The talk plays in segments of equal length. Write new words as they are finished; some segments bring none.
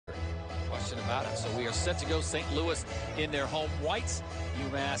question about it. So we are set to go. St. Louis in their home whites,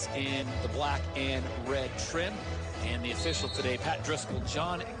 UMass in the black and red trim. And the official today, Pat Driscoll,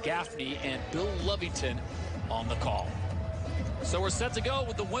 John Gaffney, and Bill Lovington on the call. So we're set to go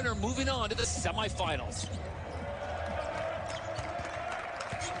with the winner moving on to the semifinals.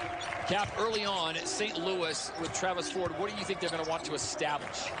 Cap, early on at St. Louis with Travis Ford, what do you think they're going to want to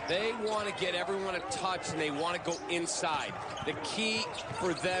establish? They want to get everyone a touch, and they want to go inside. The key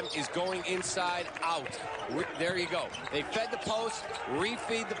for them is going inside out. There you go. They fed the post,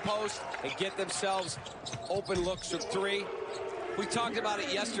 refeed the post, and get themselves open looks from three. We talked about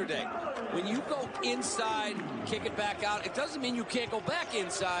it yesterday. When you go inside, kick it back out, it doesn't mean you can't go back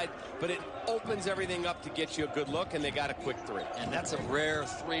inside, but it opens everything up to get you a good look, and they got a quick three. And that's a rare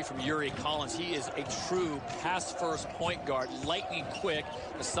three from Yuri Collins. He is a true pass-first point guard, lightning quick.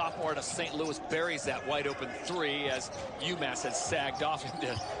 The sophomore out of St. Louis buries that wide-open three as UMass has sagged off him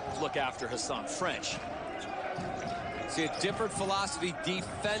to look after Hassan French. See a different philosophy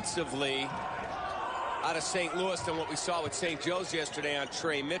defensively out of St. Louis than what we saw with St. Joe's yesterday on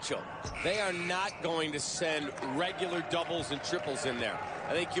Trey Mitchell. They are not going to send regular doubles and triples in there.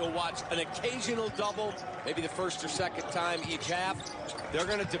 I think you'll watch an occasional double, maybe the first or second time each half. They're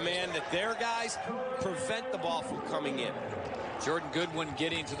going to demand that their guys prevent the ball from coming in. Jordan Goodwin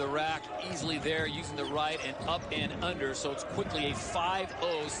getting to the rack easily there, using the right and up and under. So it's quickly a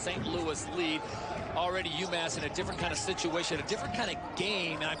 5-0 St. Louis lead. Already UMass in a different kind of situation, a different kind of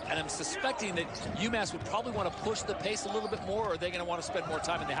game. And I'm suspecting that UMass would probably want to push the pace a little bit more, or are they going to want to spend more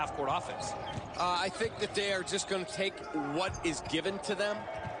time in the half-court offense? I think that they are just going to take what is given to them.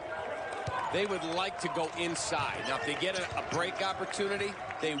 They would like to go inside. Now, if they get a break opportunity,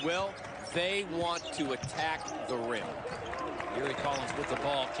 they will. They want to attack the rim. Yuri Collins with the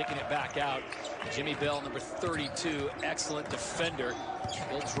ball, kicking it back out. Jimmy Bell, number 32, excellent defender.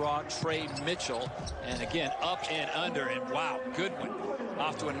 He'll draw Trey Mitchell. And again, up and under. And wow, Goodwin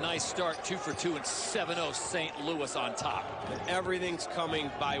off to a nice start. 2 for 2 and 7-0 St. Louis on top. And everything's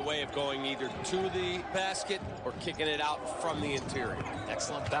coming by way of going either to the basket or kicking it out from the interior.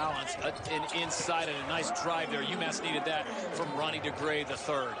 Excellent balance. And inside and a nice drive there. UMass needed that from Ronnie DeGray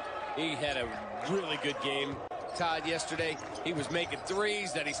III. He had a really good game, Todd, yesterday. He was making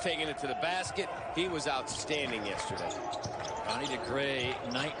threes, then he's taking it to the basket. He was outstanding yesterday. Ronnie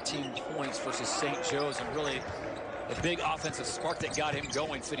DeGray, 19 points versus St. Joe's, and really a big offensive spark that got him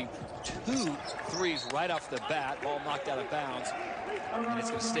going, fitting 2 threes right off the bat. Ball knocked out of bounds, and it's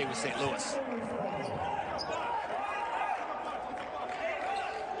going to stay with St. Louis.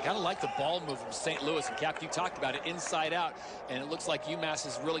 Kind of like the ball move from St. Louis, and Cap, you talked about it, inside out, and it looks like UMass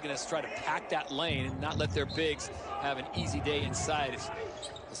is really going to try to pack that lane and not let their bigs have an easy day inside.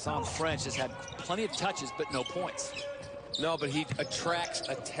 Hassan French has had plenty of touches, but no points. No, but he attracts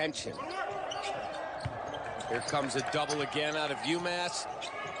attention. Here comes a double again out of UMass.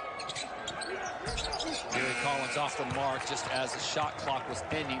 Yuri Collins off the mark just as the shot clock was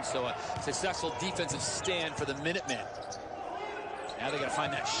ending, so a successful defensive stand for the Minutemen. Now they got to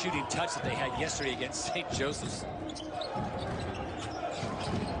find that shooting touch that they had yesterday against St. Joseph's.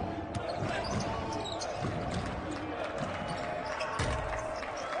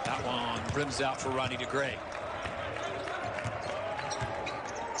 That one rims out for Ronnie DeGray.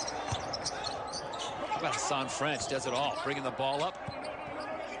 How about Hassan French? Does it all, bringing the ball up.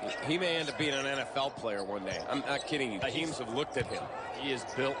 He may end up being an NFL player one day. I'm not kidding you. Teams have looked at him. He is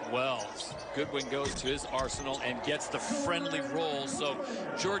built well. Goodwin goes to his arsenal and gets the friendly roll. So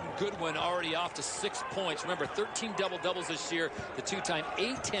Jordan Goodwin already off to 6 points. Remember, 13 double-doubles this year. The 2-time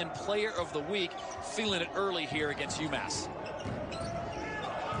A-10 player of the week. Feeling it early here against UMass.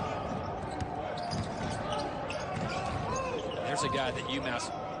 There's a guy that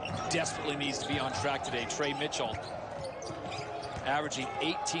UMass desperately needs to be on track today. Trey Mitchell, averaging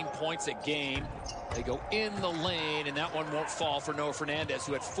 18 points a game. They go in the lane, and that one won't fall for Noah Fernandez,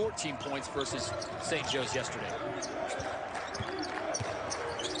 who had 14 points versus St. Joe's yesterday.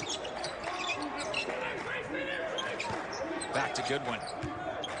 Back to Goodwin.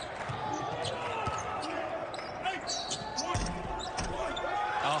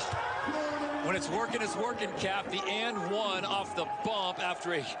 Oh, when it's working, Cap. The and one off the bump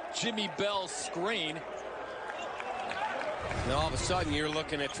after a Jimmy Bell screen. Now all of a sudden you're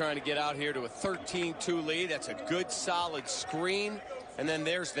looking at trying to get out here to a 13-2 lead. That's a good solid screen, and then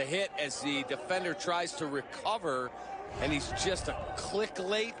there's the hit as the defender tries to recover, and he's just a click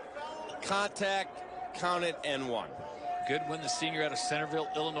late. Contact, count it, and one. Goodwin, the senior out of Centerville,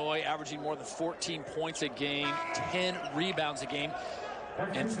 Illinois, averaging more than 14 points a game, 10 rebounds a game.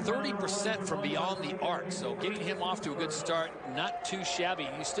 and 30% from beyond the arc. So getting him off to a good start, not too shabby.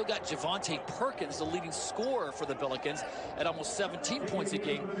 You still got Javonte Perkins, the leading scorer for the Billikens, at almost 17 points a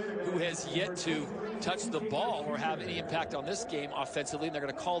game, who has yet to touch the ball or have any impact on this game offensively. And they're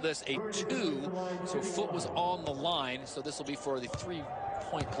going to call this a 2. So Foot was on the line. So this will be for the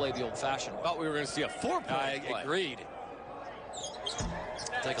 3-point play the old-fashioned way. Thought we were going to see a 4-point play. I agreed.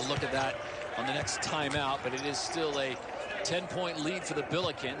 Take a look at that on the next timeout, but it is still a 10-point lead for the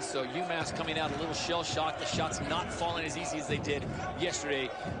Billikens. So UMass coming out a little shell-shocked. The shots not falling as easy as they did yesterday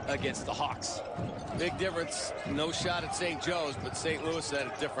against the Hawks. Big difference. No shot at St. Joe's, but St. Louis is at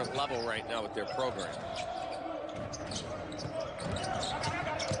a different level right now with their program.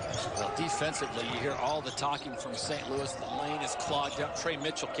 Well, defensively, you hear all the talking from St. Louis. The lane is clogged up. Trey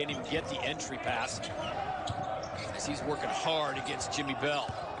Mitchell can't even get the entry pass as he's working hard against Jimmy Bell.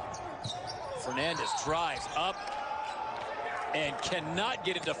 Fernandez drives up and cannot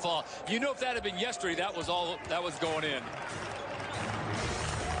get it to fall. You know, if that had been yesterday, that was all that was going in.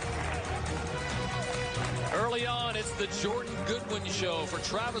 Early on, it's the Jordan Goodwin show for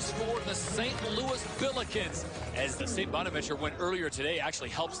Travis Ford and the St. Louis Billikens. As the St. Bonaventure went earlier today, actually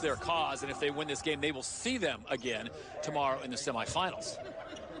helps their cause. And if they win this game, they will see them again tomorrow in the semifinals.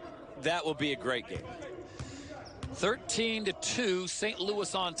 That will be a great game. 13-2, St.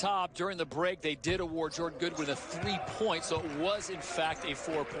 Louis on top. During the break, they did award Jordan Goodwin a 3-point, so it was, in fact, a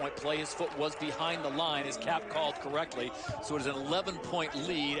 4-point play. His foot was behind the line, as Cap called correctly. So it is an 11-point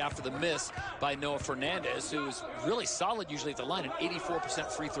lead after the miss by Noah Fernandez, who is really solid usually at the line, an 84%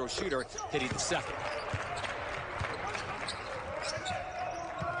 free throw shooter, hitting the second.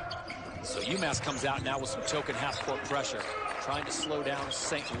 So UMass comes out now with some token half-court pressure, trying to slow down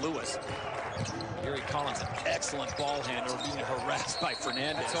St. Louis. Gary Collins, an excellent ball handler, being harassed by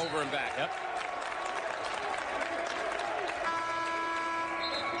Fernandez. It's over and back. Yep.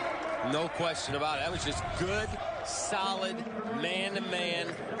 No question about it. That was just good, solid, man-to-man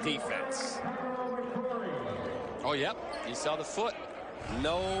defense. Oh, yep. You saw the foot.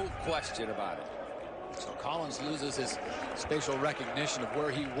 No question about it. So Collins loses his spatial recognition of where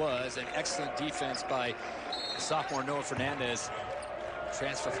he was. An excellent defense by sophomore Noah Fernandez,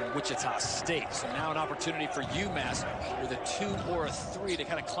 transfer from Wichita State. So now an opportunity for UMass with a 2 or a 3 to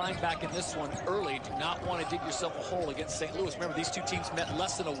kind of climb back in this one early. Do not want to dig yourself a hole against St. Louis. Remember, these two teams met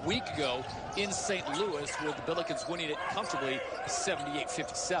less than a week ago in St. Louis, with the Billikens winning it comfortably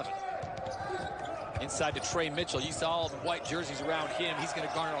 78-57. Inside to Trey Mitchell. You saw all the white jerseys around him. He's going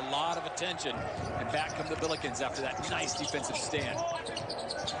to garner a lot of attention. And back come the Billikens after that nice defensive stand.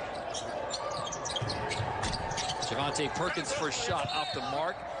 Javonte Perkins' first shot off the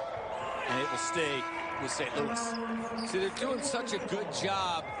mark, and it will stay with St. Louis. See, they're doing such a good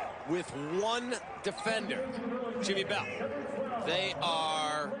job with one defender, Jimmy Bell. They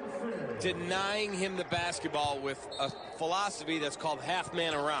are denying him the basketball with a philosophy that's called half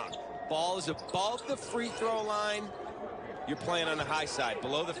man around. Ball is above the free throw line, you're playing on the high side.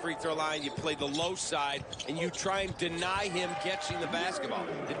 Below the free throw line, you play the low side, and you try and deny him catching the basketball.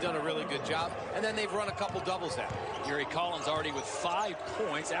 They've done a really good job, and then they've run a couple doubles at him. Gary Collins already with 5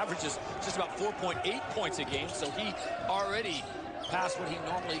 points, averages just about 4.8 points a game, so he already passed what he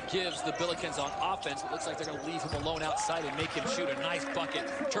normally gives the Billikens on offense. It looks like they're going to leave him alone outside and make him shoot a nice bucket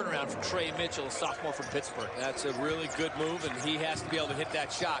turnaround from Trey Mitchell, a sophomore from Pittsburgh. That's a really good move, and he has to be able to hit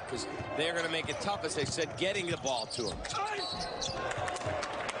that shot because they're going to make it tough, as they said, getting the ball to him.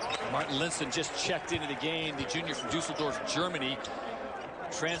 Martin Linson just checked into the game, the junior from Dusseldorf, Germany,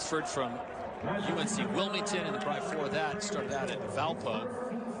 transferred from UNC Wilmington, and the prior before that started out at Valpo.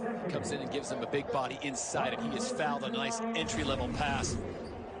 Comes in and gives him a big body inside, and he has fouled a nice entry-level pass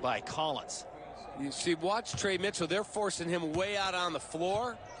by Collins. You see, watch Trey Mitchell. They're forcing him way out on the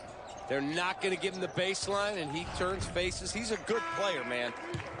floor. They're not going to give him the baseline, and he turns faces. He's a good player, man.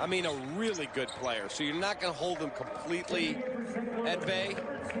 I mean, a really good player. So you're not going to hold him completely at bay.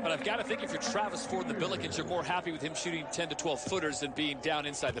 But I've got to think if you're Travis Ford and the Billikens, you're more happy with him shooting 10 to 12 footers than being down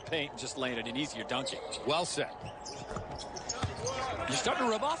inside the paint and just laying it in easier dunking. Well said. You're starting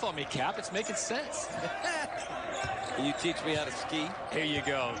to rub off on me, Cap. It's making sense. Can you teach me how to ski? Here you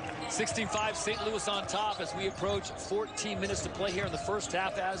go. 16-5, St. Louis on top as we approach 14 minutes to play here in the first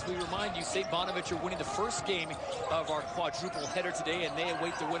half. As we remind you, St. Bonaventure winning the first game of our quadruple header today, and they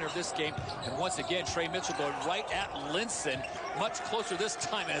await the winner of this game. And once again, Trey Mitchell going right at Linson. Much closer this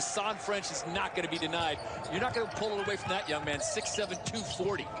time, and Hassan French is not going to be denied. You're not going to pull it away from that young man. 6'7",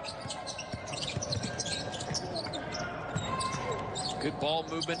 240. Good ball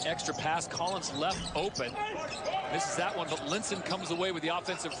movement, extra pass. Collins left open. Misses that one, but Linson comes away with the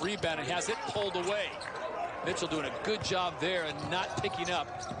offensive rebound and has it pulled away. Mitchell doing a good job there and not picking up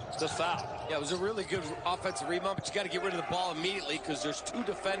the foul. Yeah, it was a really good offensive rebound, but you got to get rid of the ball immediately because there's 2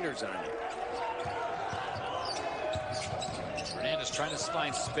 defenders on you. Hernandez trying to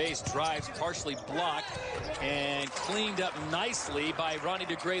find space, drives, partially blocked, and cleaned up nicely by Ronnie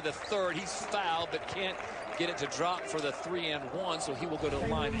DeGray III. He's fouled, but can't get it to drop for the 3-and-1, so he will go to the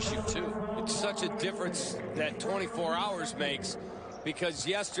line and shoot 2. It's such a difference that 24 hours makes, because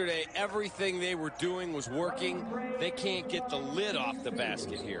yesterday everything they were doing was working. They can't get the lid off the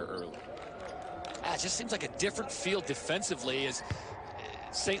basket here early. It just seems like a different field defensively as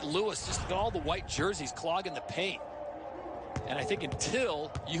St. Louis just got all the white jerseys clogging the paint. And I think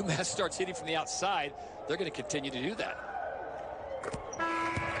until UMass starts hitting from the outside, they're going to continue to do that.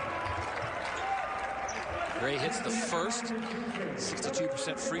 Gray hits the first.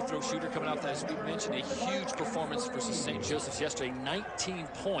 62% free throw shooter coming out that, as we mentioned, a huge performance versus St. Joseph's yesterday. 19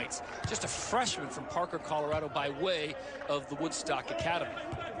 points. Just a freshman from Parker, Colorado, by way of the Woodstock Academy.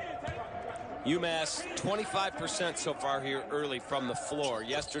 UMass 25% so far here early from the floor.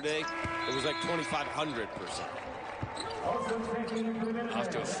 Yesterday, it was like 2,500%. Off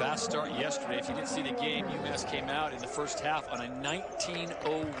to a fast start yesterday. If you didn't see the game, UMass came out in the first half on a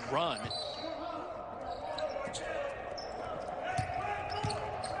 19-0 run.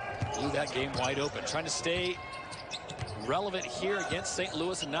 Blew that game wide open. Trying to stay relevant here against St.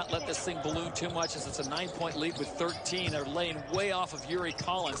 Louis and not let this thing balloon too much, as it's a 9-point lead with 13. They're laying way off of Yuri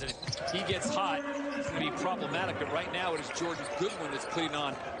Collins, and if he gets hot, it's going to be problematic. But right now, it is Jordan Goodwin that's putting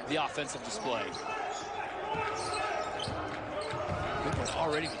on the offensive display. Goodwin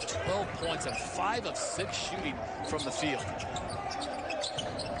already with 12 points and 5 of 6 shooting from the field.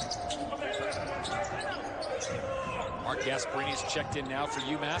 Mark Gasparini is checked in now for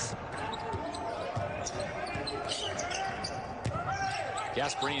UMass.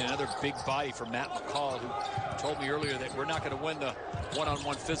 Gasparini, another big body for Matt McCall, who told me earlier that we're not going to win the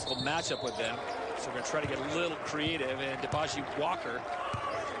one-on-one physical matchup with them. So we're going to try to get a little creative. And Debaji Walker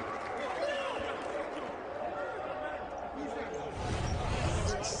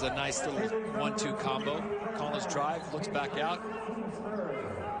this is a nice little 1-2 combo. Collins drive, looks back out.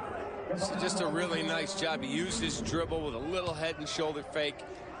 This is just a really nice job. He used his dribble with a little head and shoulder fake,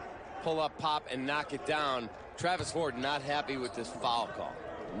 pull up, pop, and knock it down. Travis Ford not happy with this foul call.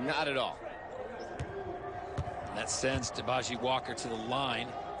 Not at all. That sends Debaji Walker to the line.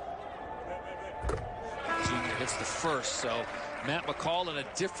 Junior hits the first, so Matt McCall in a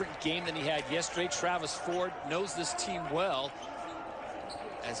different game than he had yesterday. Travis Ford knows this team well.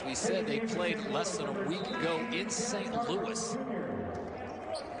 As we said, they played less than a week ago in St. Louis.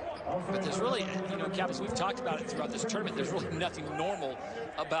 But there's really, you know, Cap, as we've talked about it throughout this tournament, there's really nothing normal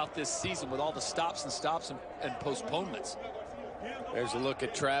about this season with all the stops and postponements. There's a look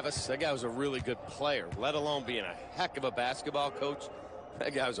at Travis. That guy was a really good player, let alone being a heck of a basketball coach.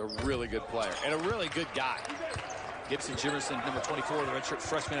 That guy was a really good player and a really good guy. Gibson Jimerson, number 24, the redshirt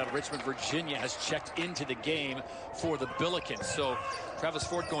freshman out of Richmond, Virginia, has checked into the game for the Billikens. So Travis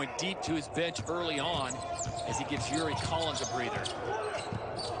Ford going deep to his bench early on as he gives Yuri Collins a breather.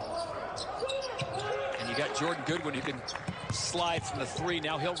 And you got Jordan Goodwin, who can slide from the 3.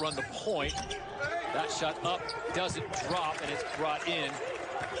 Now he'll run the point. That shot up doesn't drop, and it's brought in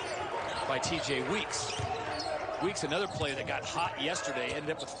by TJ Weeks. Weeks, another player that got hot yesterday, ended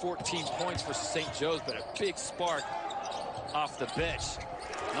up with 14 points for St. Joe's, but a big spark off the bench.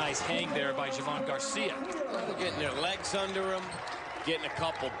 Nice hang there by Javon Garcia. Getting their legs under him, getting a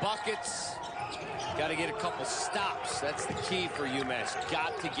couple buckets. Got to get a couple stops. That's the key for UMass.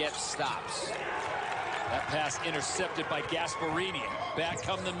 Got to get stops. That pass intercepted by Gasparini. Back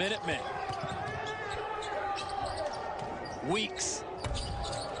come the Minutemen. Weeks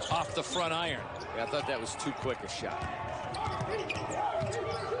off the front iron. Yeah, I thought that was too quick a shot.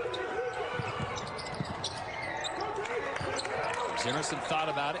 Jimerson thought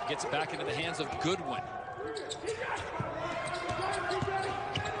about it, gets it back into the hands of Goodwin.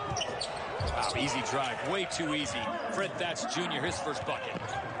 Wow, easy drive, way too easy. Fred Thatch Jr., his first bucket.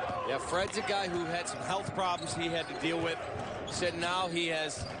 Yeah, Fred's a guy who had some health problems he had to deal with. Said now he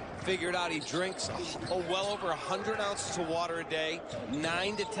has figured out he drinks well over 100 ounces of water a day,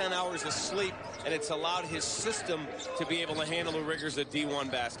 9 to 10 hours of sleep, and it's allowed his system to be able to handle the rigors of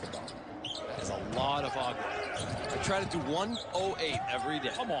D1 basketball. That is a lot of agua. I try to do 108 every day.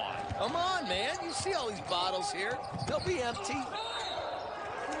 Come on. Come on, man. You see all these bottles here? They'll be empty.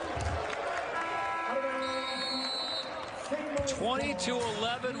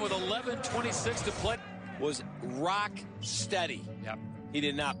 (20-11) with 11:26 to play. Was rock steady. Yep. He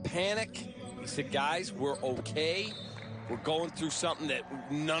did not panic. He said, guys, we're okay. We're going through something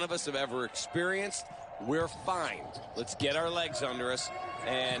that none of us have ever experienced. we're fine. Let's get our legs under us.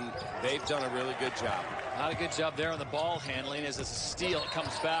 And they've done a really good job. Not a good job there on the ball handling. As a steal, it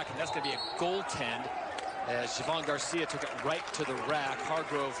comes back, and that's going to be a goaltend. As Javon Garcia took it right to the rack.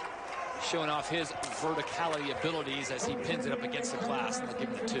 Hargrove showing off his verticality abilities as he pins it up against the glass, and they'll give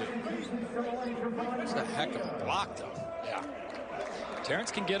him the 2. It's a heck of a block, though. Yeah.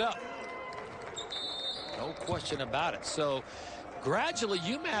 Terrence can get up. No question about it. So gradually,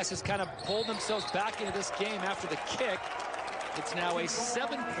 UMass has kind of pulled themselves back into this game after the kick. It's now a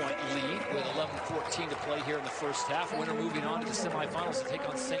 7-point lead with 11:14 to play here in the first half. Winner moving on to the semifinals to take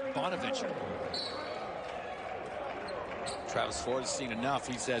on St. Bonaventure. Travis Ford has seen enough.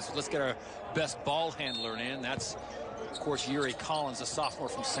 He says, let's get our best ball handler in. That's, of course, Yuri Collins, a sophomore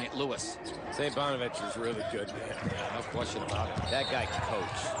from St. Louis. St. Bonaventure is really good, man. Yeah, no question about it. That guy can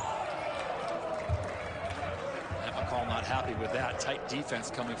coach. Matt McCall not happy with that. Tight defense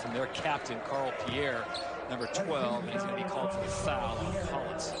coming from their captain, Carl Pierre, number 12, and he's going to be called for the foul on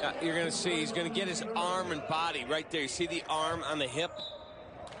Collins. You're going to see he's going to get his arm and body right there. You see the arm on the hip?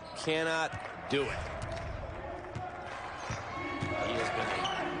 Cannot do it. He has been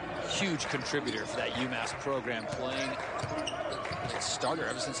a huge contributor for that UMass program, playing a starter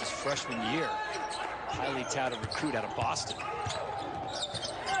ever since his freshman year. Highly touted recruit out of Boston.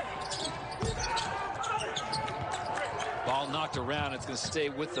 Ball knocked around. It's going to stay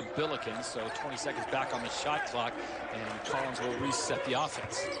with the Billikens, so 20 seconds back on the shot clock, and Collins will reset the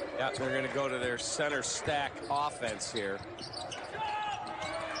offense. Yeah, they're going to go to their center stack offense here.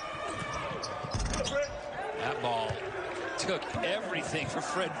 That ball took everything for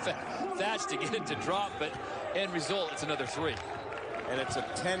Fred Thatch to get it to drop, but end result, it's another 3. And it's a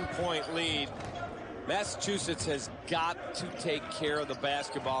 10-point lead. Massachusetts has got to take care of the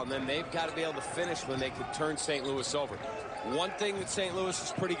basketball, and then they've got to be able to finish when they can turn St. Louis over. One thing that St. Louis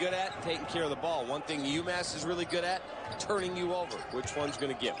is pretty good at, taking care of the ball. One thing UMass is really good at, turning you over. Which one's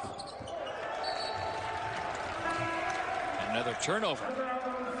going to give? Another turnover.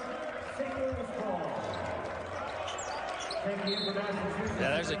 Yeah,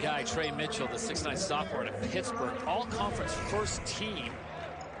 there's a guy, Trey Mitchell, the 6'9" sophomore out of Pittsburgh, all-conference first team.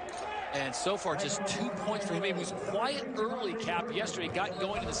 And so far, just 2 points for him. He was quiet early, Cap, yesterday. Got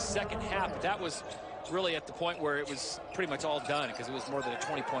going in the second half, but that was really at the point where it was pretty much all done because it was more than a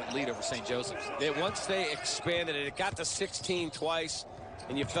 20-point lead over St. Joseph's. Once they expanded it, it got to 16 twice,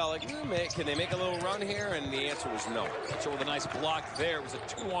 and you felt like, can they make a little run here? And the answer was no. So with a nice block there, it was a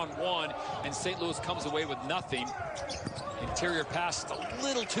 2-on-1, and St. Louis comes away with nothing. Interior pass is a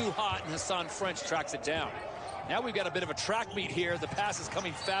little too hot, and Hassan French tracks it down. Now we've got a bit of a track meet here. The pass is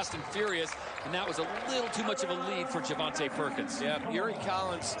coming fast and furious, and that was a little too much of a lead for Javonte Perkins. Yeah, Yuri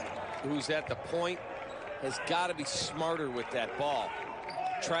Collins, who's at the point, has got to be smarter with that ball.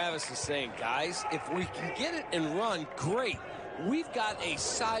 Travis is saying, guys, if we can get it and run, great. We've got a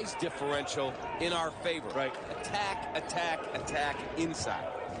size differential in our favor. Right. Attack, attack, attack inside.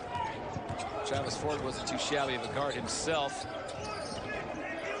 Travis Ford wasn't too shabby of a guard himself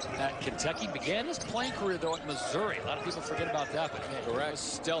at Kentucky. Began his playing career, though, at Missouri. A lot of people forget about that, but man, he was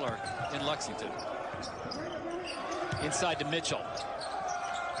stellar in Lexington. Inside to Mitchell.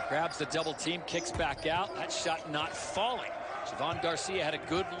 Grabs the double team, kicks back out. That shot not falling. Javon Garcia had a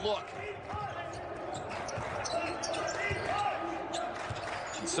good look.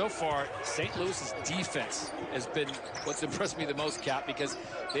 And so far, St. Louis's defense has been what's impressed me the most, Cap, because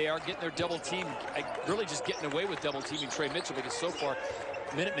they are getting their double team, really just getting away with double teaming Trey Mitchell, because so far,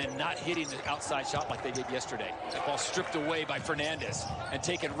 Minutemen not hitting the outside shot like they did yesterday. That ball stripped away by Fernandez and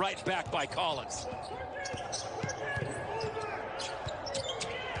taken right back by Collins.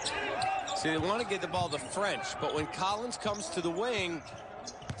 See, they want to get the ball to French, but when Collins comes to the wing,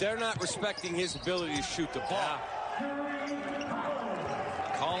 they're not respecting his ability to shoot the ball.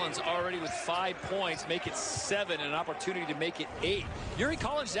 Collins already with 5 points, make it 7, and an opportunity to make it 8. Yuri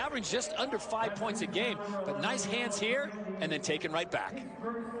Collins averaging just under 5 points a game, but nice hands here, and then taken right back.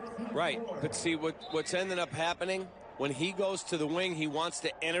 Right, but see what's ended up happening? When he goes to the wing, he wants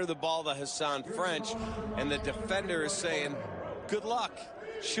to enter the ball to Hassan French, and the defender is saying, good luck,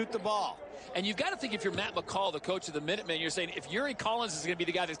 shoot the ball. And you've got to think, if you're Matt McCall, the coach of the Minutemen, you're saying, if Yuri Collins is going to be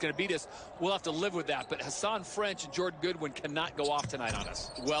the guy that's going to beat us, we'll have to live with that. But Hassan French and Jordan Goodwin cannot go off tonight on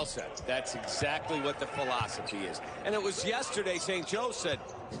us. Well said. That's exactly what the philosophy is. And it was yesterday St. Joe said,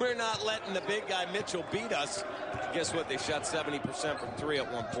 we're not letting the big guy Mitchell beat us. Guess what? They shot 70% from 3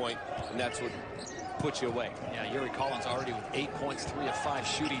 at one point, and that's what put you away. Yeah, Yuri Collins already with 8 points, 3 of 5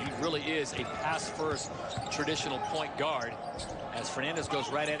 shooting. He really is a pass-first traditional point guard. As Fernandez goes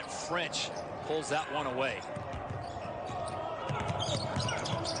right at it, French pulls that one away.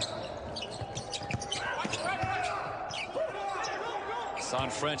 Son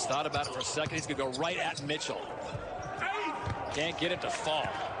French thought about it for a second. He's going to go right at Mitchell. Can't get it to fall.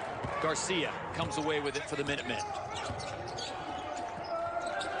 Garcia comes away with it for the Minutemen.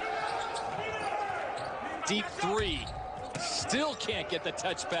 Deep three. Still can't get the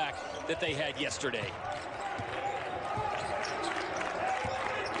touchback that they had yesterday.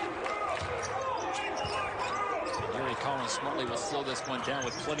 Yuri Collins smartly will slow this one down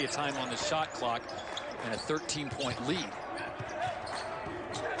with plenty of time on the shot clock and a 13-point lead.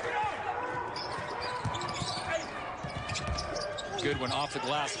 Good one off the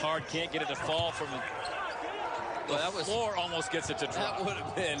glass hard. Can't get it to fall from the floor. Almost gets it to drop. That would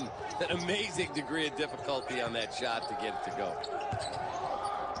have been an amazing degree of difficulty on that shot to get it to go.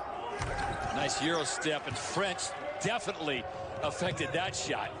 Nice Euro step, and French definitely affected that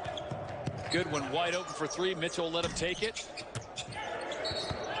shot. Good one, wide open for three. Mitchell let him take it.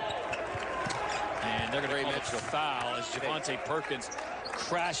 And they're going to call it a foul as Javonte Perkins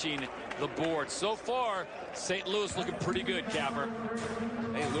crashing the board. So far, St. Louis looking pretty good, Capper.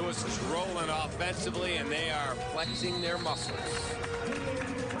 St. Louis is rolling offensively, and they are flexing their muscles.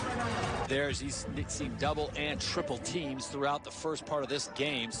 He's seen double and triple teams throughout the first part of this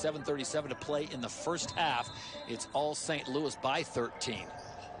game. 7:37 to play in the first half. It's all St. Louis by 13.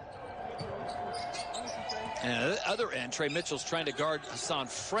 And at the other end, Trey Mitchell's trying to guard Hassan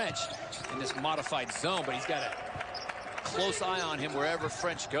French in this modified zone, but he's got a close eye on him wherever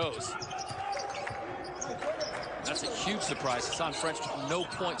French goes. That's a huge surprise. Hassan French, no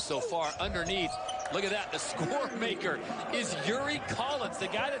points so far. Underneath, look at that. The score maker is Yuri Collins, the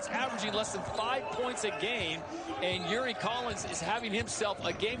guy that's averaging less than 5 points a game. And Yuri Collins is having himself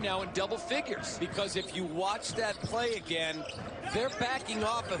a game now in double figures. Because if you watch that play again, they're backing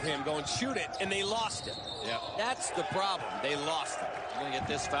off of him, going shoot it, and they lost it. Yeah, that's the problem. They lost it. You're going to get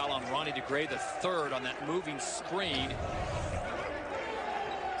this foul on Ronnie DeGray, the third on that moving screen.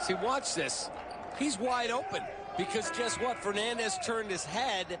 See, watch this. He's wide open. Because guess what? Fernandez turned his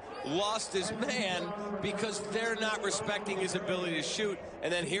head, lost his man, because they're not respecting his ability to shoot.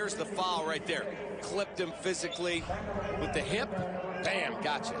 And then here's the foul right there. Clipped him physically with the hip. Bam,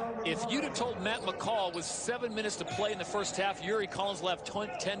 gotcha. If you'd have told Matt McCall with 7 minutes to play in the first half, Yuri Collins will have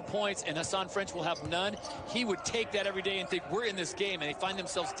 10 points and Hassan French will have none, he would take that every day and think, we're in this game, and they find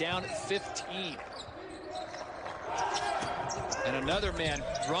themselves down 15. And another man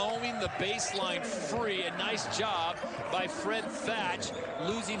roaming the baseline free. A nice job by Fred Thatch,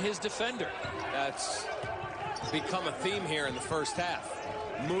 losing his defender. That's become a theme here in the first half.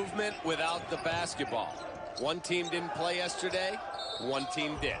 Movement without the basketball. One team didn't play yesterday. One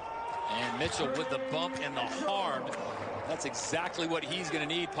team did. And Mitchell with the bump and the harm. That's exactly what he's going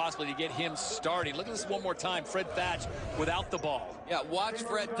to need possibly to get him starting. Look at this one more time. Fred Thatch without the ball. Yeah, watch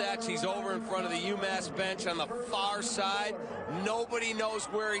Fred Thatch. He's over in front of the UMass bench on the far side. Nobody knows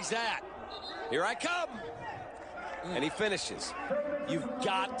where he's at. Here I come. And he finishes. You've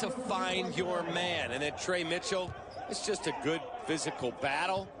got to find your man. And then Trey Mitchell, it's just a good physical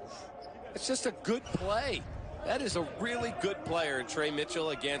battle. It's just a good play. That is a really good player in Trey Mitchell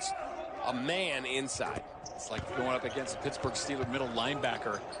against a man inside. It's like going up against a Pittsburgh Steelers middle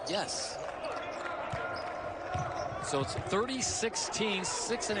linebacker. Yes. So it's 30-16,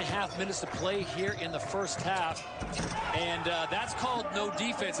 6.5 minutes to play here in the first half. And that's called no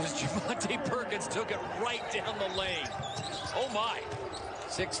defense as Javonte Perkins took it right down the lane. Oh, my.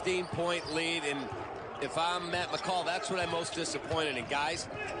 16-point lead. And if I'm Matt McCall, that's what I'm most disappointed in. Guys,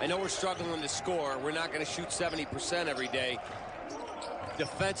 I know we're struggling to score. We're not going to shoot 70% every day.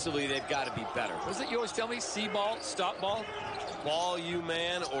 Defensively, they've got to be better. What is it you always tell me? See ball, stop ball? Ball you,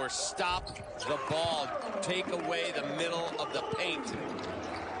 man, or stop the ball. Take away the middle of the paint.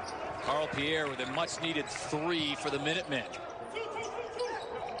 Carl Pierre with a much-needed three for the Minutemen.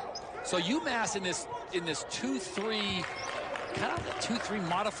 So UMass in this 2-3, kind of the 2-3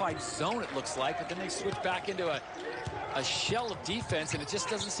 modified zone, it looks like, but then they switch back into a shell of defense, and it just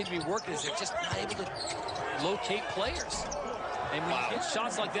doesn't seem to be working as they're just not able to locate players. And when you get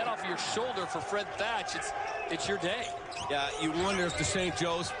shots like that off of your shoulder for Fred Thatch, it's your day. Yeah, you wonder if the St.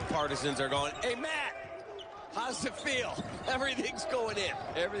 Joe's partisans are going, hey, Matt, how's it feel? Everything's going in.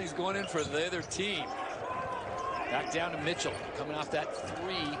 Everything's going in for the other team. Back down to Mitchell, coming off that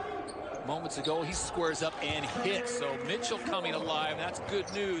three moments ago. He squares up and hits. So Mitchell coming alive. That's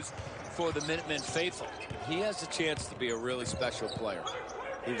good news for the Minutemen faithful. He has a chance to be a really special player.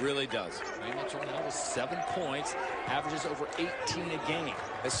 He really does. Trey Mitchell now with 7 points, averages over 18 a game.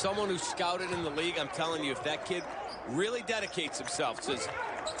 As someone who's scouted in the league, I'm telling you, if that kid really dedicates himself to his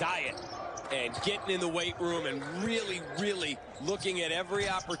diet and getting in the weight room and really, really looking at every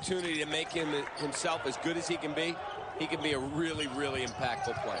opportunity to make himself as good as he can be, he can be a really, really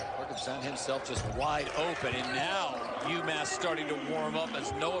impactful player. Perkins found himself just wide open, and now UMass starting to warm up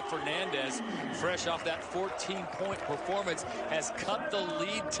as Noah Fernandez, fresh off that 14-point performance, has cut the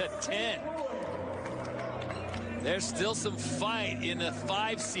lead to 10. There's still some fight in the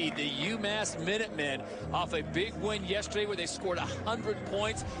 5 seed, the UMass Minutemen, off a big win yesterday where they scored 100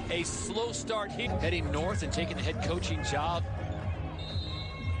 points. A slow start here, heading north and taking the head coaching job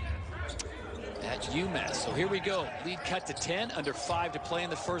at UMass. So here we go. Lead cut to 10, under 5 to play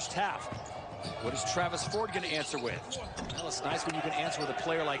in the first half. What is Travis Ford going to answer with? Well, it's nice when you can answer with a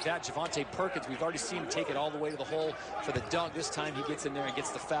player like that. Javante Perkins, we've already seen him take it all the way to the hole for the dunk. This time he gets in there and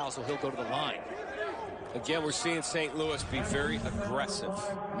gets the foul, so he'll go to the line. Again, we're seeing St. Louis be very aggressive,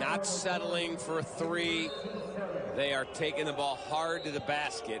 not settling for a 3. They are taking the ball hard to the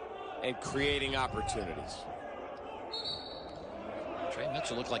basket and creating opportunities. Trey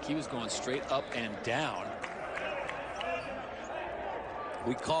Mitchell looked like he was going straight up and down.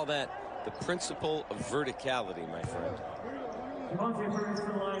 We call that the principle of verticality, my friend.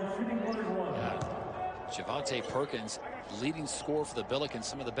 Javante Perkins, leading scorer for the Billikens,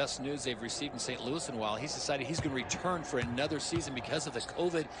 some of the best news they've received in St. Louis in a while. He's decided he's going to return for another season because of the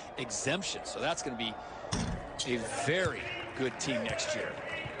COVID exemption. So that's going to be a very good team next year.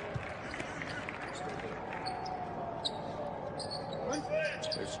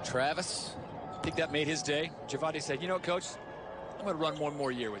 There's Travis. I think that made his day. Javante said, you know what, Coach, I'm going to run one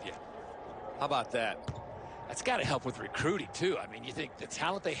more year with you. How about that? That's got to help with recruiting, too. I mean, you think the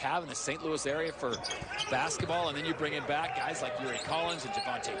talent they have in the St. Louis area for basketball, and then you bring in back guys like Yuri Collins and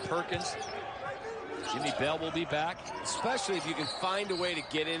Javante Perkins. Jimmy Bell will be back. Especially if you can find a way to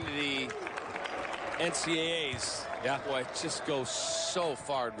get into the NCAAs. Yeah. Boy, it just goes so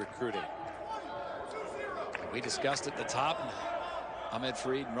far in recruiting. We discussed at the top. Ahmed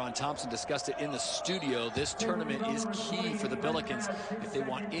Fareed and Ron Thompson discussed it in the studio. This tournament is key for the Billikens if they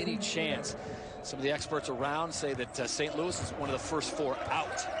want any chance. Some of the experts around say that St. Louis is one of the first 4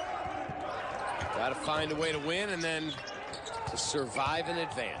 out. Got to find a way to win and then to survive in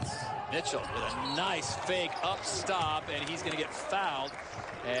advance. Mitchell with a nice fake up stop, and he's going to get fouled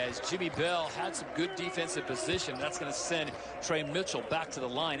as Jimmy Bell had some good defensive position. That's going to send Trey Mitchell back to the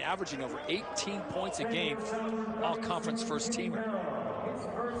line, averaging over 18 points a game, all-conference first-teamer.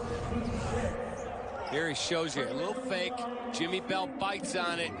 Here he shows you a little fake. Jimmy Bell bites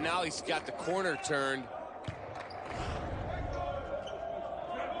on it. Now he's got the corner turned.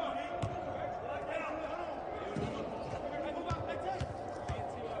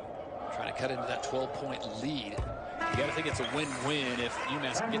 Trying to cut into that 12-point lead. You got to think it's a win-win if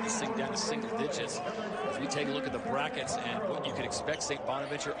UMass can get this thing down to single digits. As we take a look at the brackets and what you could expect, St.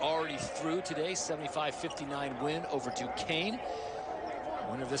 Bonaventure already through today, 75-59 win over Duquesne.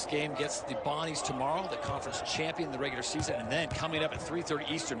 Winner of this game gets the Bonnies tomorrow, the conference champion in the regular season. And then coming up at 3:30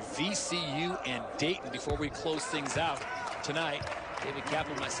 Eastern, VCU and Dayton before we close things out tonight. David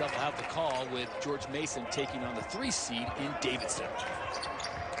Kaplan and myself will have the call with George Mason taking on the 3 seed in Davidson.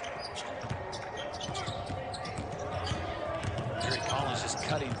 Yuri Collins just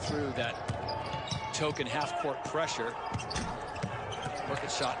cutting through that token half-court pressure.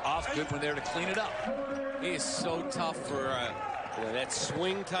 Perkins shot off, good one there to clean it up. He is so tough for that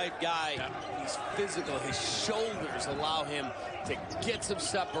swing type guy. Yeah. He's physical. His shoulders allow him to get some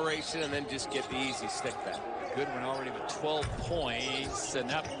separation and then just get the easy stick back. Goodwin already with 12 points, and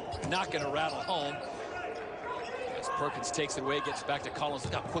that not going to rattle home. As Perkins takes it away, gets back to Collins.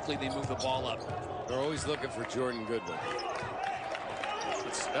 Look how quickly they move the ball up. They're always looking for Jordan Goodwin.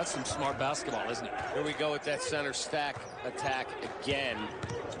 That's some smart basketball, isn't it? Here we go with that center stack attack again.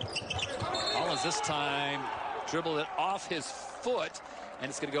 Collins this time dribbled it off his foot, and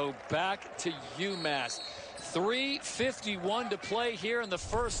it's going to go back to UMass. 3:51 to play here in the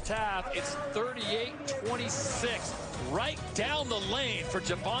first half. It's 38-26. Right down the lane for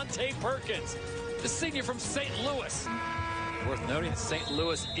Javante Perkins, the senior from St. Louis. Worth noting that St.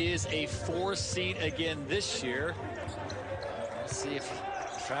 Louis is a 4 seed again this year. Let's see if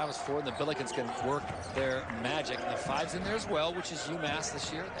Travis Ford and the Billikens can work their magic. And the 5's in there as well, which is UMass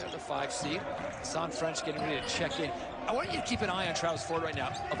this year. They're the 5 seed. Son French getting ready to check in. I want you to keep an eye on Travis Ford right now.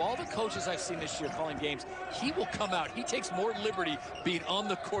 Of all the coaches I've seen this year calling games, he will come out. He takes more liberty being on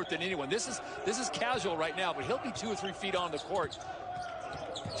the court than anyone. This is casual right now, but he'll be 2 or 3 feet on the court.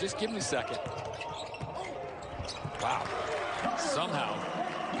 Just give me a second. Wow. Somehow,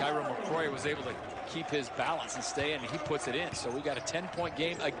 Kyron McCrory was able to keep his balance and stay in, and he puts it in. So we got a 10-point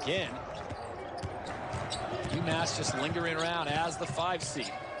game again. UMass just lingering around as the 5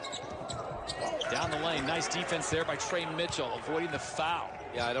 seed. Down the lane, nice defense there by Trey Mitchell, avoiding the foul.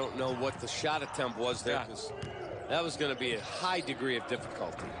 Yeah, I don't know what the shot attempt was there. Yeah. That was going to be a high degree of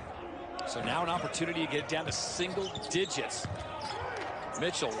difficulty. So now an opportunity to get down to single digits.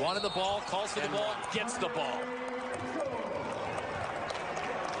 Mitchell wanted the ball, calls for the ball, gets the ball.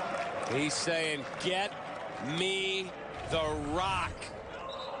 He's saying, get me the rock.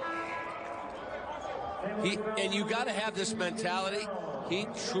 And you got to have this mentality. He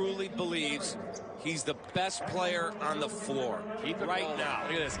truly believes he's the best player on the floor. Keep it right rolling. now.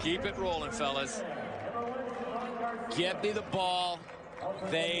 Look at this. Keep it rolling, fellas. Get me the ball.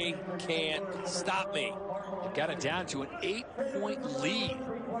 They can't stop me. Got it down to an 8-point lead.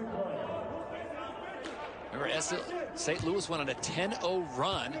 Remember, St. Louis went on a 10-0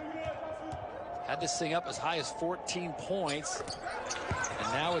 run. Had this thing up as high as 14 points.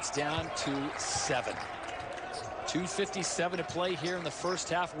 And now it's down to 7. 2:57 to play here in the first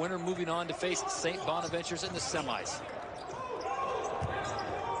half. Winner moving on to face St. Bonaventures in the semis.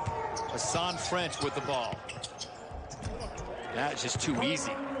 Hassan French with the ball. That's just too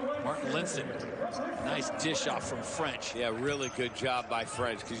easy. Martin Linson. Nice dish off from French. Yeah, really good job by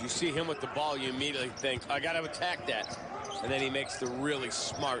French, because you see him with the ball, you immediately think, I got to attack that. And then he makes the really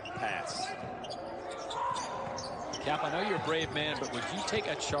smart pass. Cap, I know you're a brave man, but would you take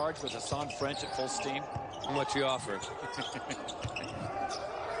a charge with Hassan French at full steam? How much you offer?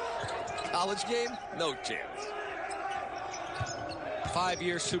 College game? No chance.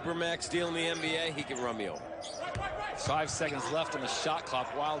 5-year Supermax deal in the NBA, he can run me over. 5 seconds left on the shot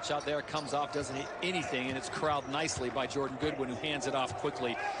clock. Wild shot there, comes off, doesn't hit anything, and it's corralled nicely by Jordan Goodwin, who hands it off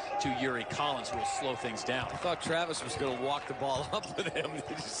quickly to Yuri Collins, who will slow things down. I thought Travis was going to walk the ball up with him. Did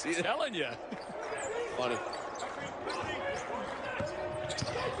you see that? Telling you. Funny.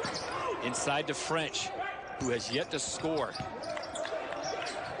 Inside to French, who has yet to score.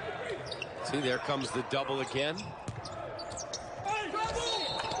 See, there comes the double again.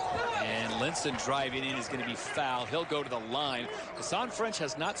 And Linson driving in is going to be fouled. He'll go to the line. Hassan French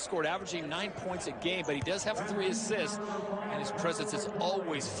has not scored, averaging 9 points a game, but he does have 3 assists, and his presence is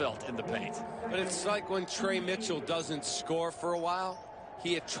always felt in the paint. But it's like when Trey Mitchell doesn't score for a while,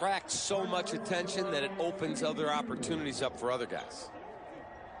 he attracts so much attention that it opens other opportunities up for other guys.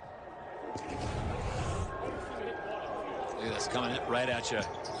 Look at this, coming right at you.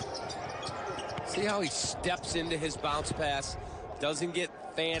 See how he steps into his bounce pass, doesn't get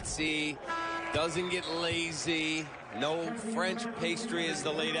fancy, doesn't get lazy. No French pastry, as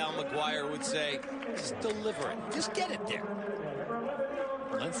the late Al McGuire would say. Just deliver it. Just get it there.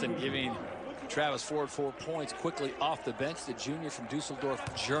 Linson giving Travis Ford 4 points quickly off the bench. The junior from Dusseldorf,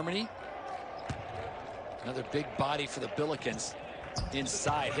 Germany. Another big body for the Billikens.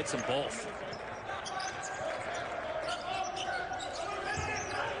 Inside, hits them both.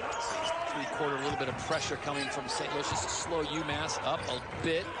 Three-quarter, a little bit of pressure coming from St. Louis just to slow UMass up a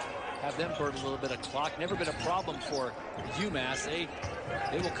bit. Have them burn a little bit of clock. Never been a problem for UMass. They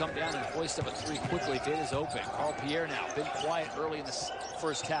will come down and hoist up a 3 quickly if it is open. Carl Pierre now, been quiet early in this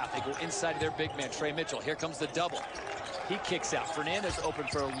first half. They go inside of their big man, Trey Mitchell. Here comes the double. He kicks out. Fernandez open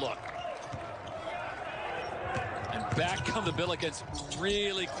for a look. And back come the Billikens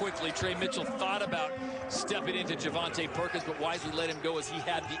really quickly. Trey Mitchell thought about stepping into Javante Perkins, but wisely let him go as he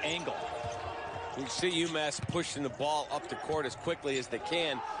had the angle. You see UMass pushing the ball up the court as quickly as they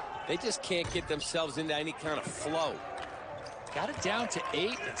can. They just can't get themselves into any kind of flow. Got it down to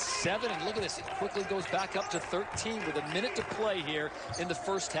 8 and 7, and look at this. It quickly goes back up to 13 with a minute to play here in the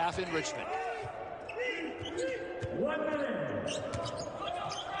first half in Richmond. 1 minute.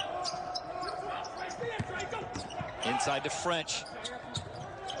 Inside to French.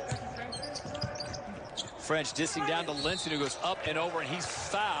 French dissing down to Linson, who goes up and over, and he's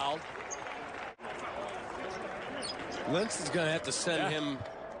fouled. Linson's going to have to send him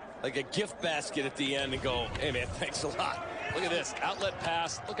like a gift basket at the end and go, hey, man, thanks a lot. Look at this. Outlet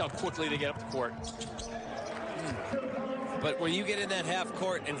pass. Look how quickly they get up the court. But when you get in that half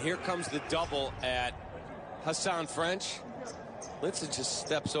court and here comes the double at Hassan French, Linson just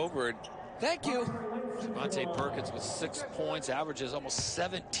steps over and thank you. Javante Perkins with 6 points, averages almost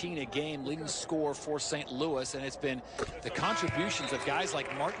 17 a game, leading scorer for St. Louis, and it's been the contributions of guys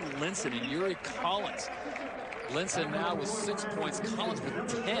like Martin Linson and Yuri Collins. Linson now with 6 points, Collins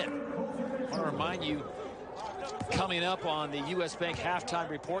with 10. I want to remind you, coming up on the U.S. Bank halftime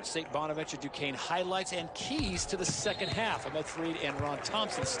report, St. Bonaventure Duquesne highlights and keys to the second half. Ahmed Fareed and Ron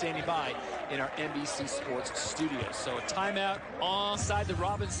Thompson standing by in our NBC Sports studios. So a timeout onside the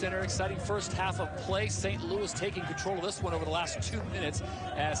Robins Center. Exciting first half of play. St. Louis taking control of this one over the last 2 minutes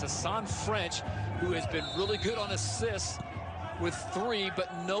as Hassan French, who has been really good on assists, with 3, but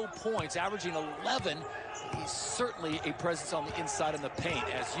no points, averaging 11. He's certainly a presence on the inside in the paint.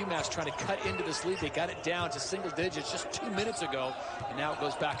 As UMass trying to cut into this lead, they got it down to single digits just 2 minutes ago, and now it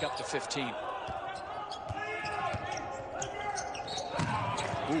goes back up to 15.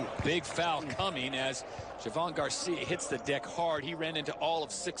 Ooh, big foul coming as Javon Garcia hits the deck hard. He ran into all of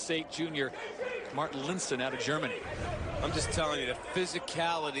 6'8" junior Martin Linson out of Germany. I'm just telling you, the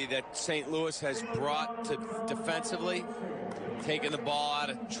physicality that St. Louis has brought to defensively, taking the ball out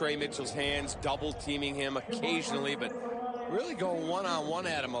of Trey Mitchell's hands, double teaming him occasionally, but really going one-on-one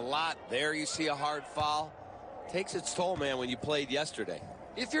at him a lot. There you see a hard foul. Takes its toll, man, when you played yesterday.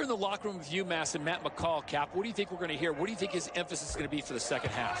 If you're in the locker room with UMass and Matt McCall, Cap, what do you think we're going to hear? What do you think his emphasis is going to be for the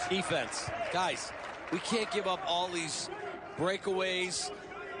second half? Defense. Guys, we can't give up all these breakaways,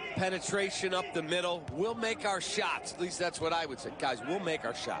 penetration up the middle. We'll make our shots. At least that's what I would say. Guys, we'll make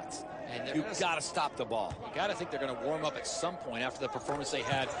our shots. And you've got to stop the ball. You got to think they're going to warm up at some point after the performance they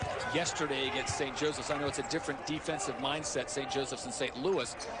had yesterday against St. Joseph's. I know it's a different defensive mindset, St. Joseph's and St.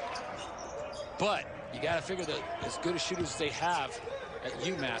 Louis. But you got to figure that as good a shooters as they have at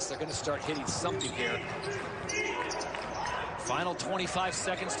UMass, they're going to start hitting something here. Final 25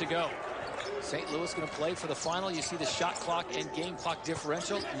 seconds to go. St. Louis going to play for the final. You see the shot clock and game clock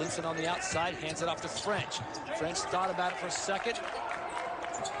differential. Linson on the outside hands it off to French. French thought about it for a second.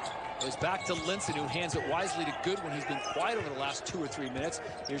 Goes back to Linson, who hands it wisely to Goodwin. He's been quiet over the last 2 or 3 minutes.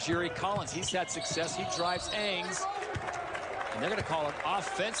 Here's Yuri Collins. He's had success. He drives Aings. And they're going to call it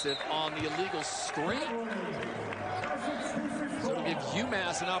offensive on the illegal screen. So it'll give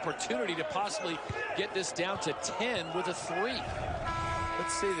UMass an opportunity to possibly get this down to 10 with a 3.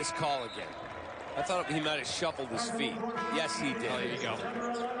 Let's see this call again. I thought he might have shuffled his feet. Yes, he did. Oh, there you go.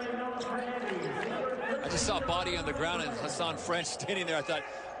 I just saw a body on the ground and Hassan French standing there. I thought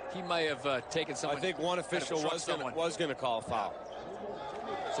he might have taken someone. I think one official was going to call a foul.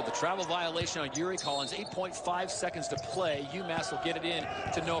 So the travel violation on Yuri Collins. 8.5 seconds to play. UMass will get it in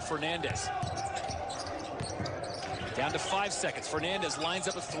to Noah Fernandez. Down to 5 seconds. Fernandez lines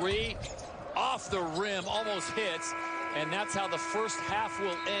up a 3. Off the rim. Almost hits. And that's how the first half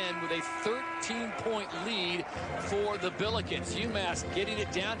will end, with a 13-point lead for the Billikens. UMass getting it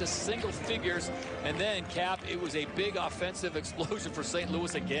down to single figures. And then, Cap, it was a big offensive explosion for St.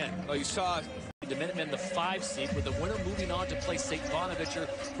 Louis again. Oh, you saw the Minutemen, the 5 seed, with the winner moving on to play St. Bonaventure,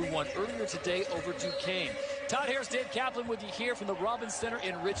 who won earlier today over Duquesne. Todd Harris, Dave Kaplan with you here from the Robbins Center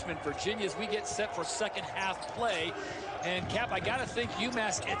in Richmond, Virginia, as we get set for second half play. And, Cap, I got to think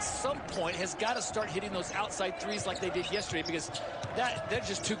UMass at some point has got to start hitting those outside threes like they did yesterday, because they're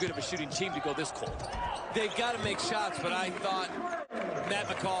just too good of a shooting team to go this cold. They've got to make shots, but I thought Matt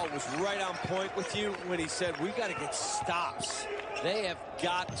McCall was right on point with you when he said we've got to get stops. They have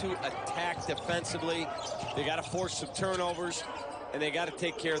got to attack defensively. They got to force some turnovers, and they got to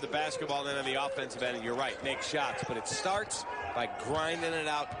take care of the basketball. Then on the offensive end, and you're right, make shots. But it starts by grinding it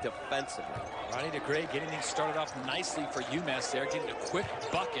out defensively. Ronnie DeGray getting things started off nicely for UMass there, getting a quick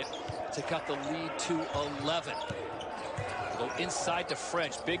bucket to cut the lead to 11. Go inside to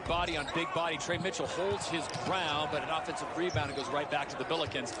French. Big body on big body. Trey Mitchell holds his ground, but an offensive rebound and goes right back to the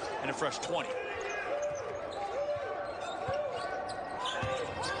Billikens and a fresh 20.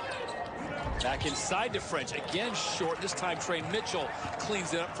 Back inside to French. Again short. This time Trey Mitchell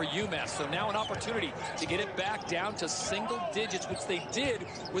cleans it up for UMass. So now an opportunity to get it back down to single digits, which they did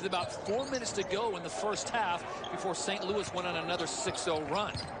with about 4 minutes to go in the first half before St. Louis went on another 6-0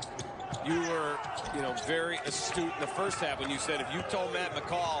 run. You were, very astute in the first half when you said if you told Matt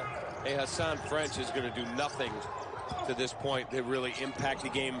McCall, hey, Hassan French is going to do nothing to this point to really impact the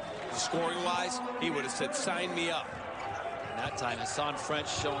game scoring-wise, he would have said, sign me up. And that time, Hassan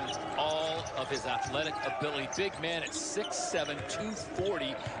French showing all of his athletic ability. Big man at 6'7",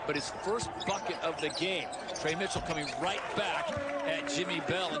 240, but his first bucket of the game. Trey Mitchell coming right back at Jimmy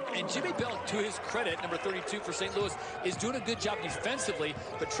Bell. And Jimmy Bell, to his credit, number 32 for St. Louis, is doing a good job defensively.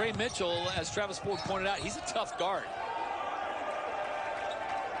 But Trey Mitchell, as Travis Ford pointed out, he's a tough guard.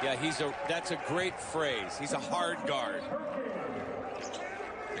 Yeah, that's a great phrase. He's a hard guard.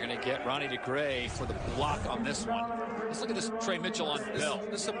 They're going to get Ronnie DeGray for the block on this one. Let's look at this Trey Mitchell on Bell.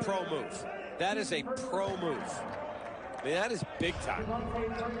 This is a pro move. That is a pro move. I mean, that is big time.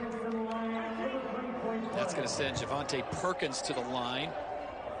 That's going to send Javante Perkins to the line.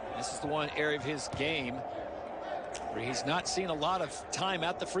 This is the one area of his game where he's not seen a lot of time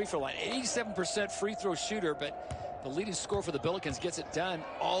at the free throw line. 87% free throw shooter, but the leading scorer for the Billikens gets it done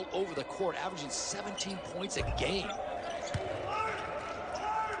all over the court, averaging 17 points a game.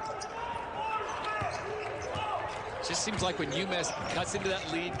 Just seems like when UMass cuts into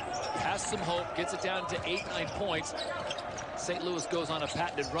that lead, has some hope, gets it down to 8-9 points, St. Louis goes on a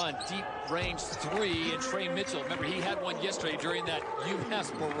patented run. Deep range three, and Trey Mitchell. Remember, he had one yesterday during that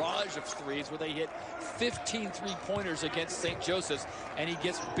UMass barrage of threes where they hit 15 three-pointers against St. Joseph's, and he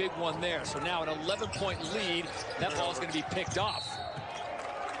gets big one there. So now an 11-point lead. That ball's going to be picked off.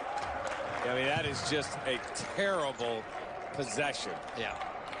 I mean, that is just a terrible possession. Yeah.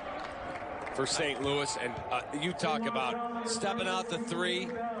 For St. Louis, and you talk about stepping out the three,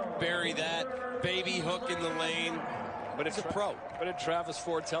 bury that, baby hook in the lane, but it's a pro. What did Travis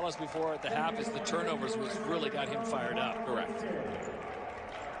Ford tell us before at the half is the turnovers was really got him fired up. Correct.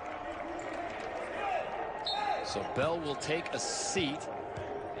 So Bell will take a seat,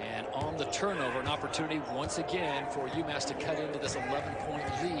 and on the turnover, an opportunity once again for UMass to cut into this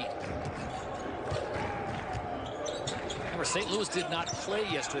 11-point lead. St. Louis did not play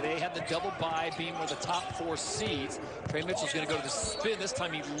yesterday. They had the double bye, being one of the top 4 seeds. Trey Mitchell's going to go to the spin. This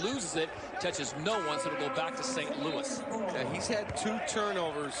time he loses it, touches no one, so it'll go back to St. Louis. Yeah, he's had 2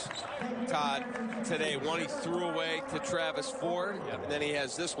 turnovers, Todd, today. One he threw away to Travis Ford, and then he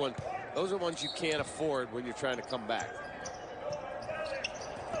has this one. Those are ones you can't afford when you're trying to come back.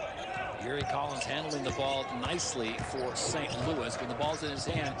 Yuri Collins handling the ball nicely for St. Louis. When the ball's in his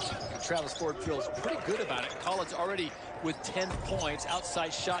hand, Travis Ford feels pretty good about it. Collins already with 10 points.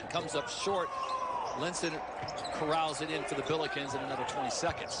 Outside shot comes up short. Linson corrals it in for the Billikens in another 20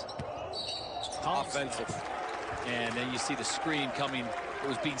 seconds. Collins. Offensive. And then you see the screen coming. It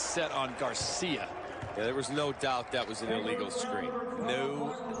was being set on Garcia. Yeah, there was no doubt that was an illegal screen.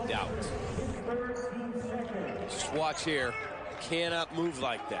 No doubt. Just watch here. Cannot move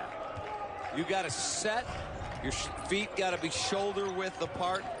like that. You got to set. Your feet got to be shoulder width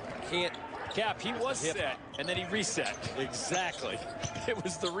apart. Can't. Cap, he was set, and then he reset. Exactly. It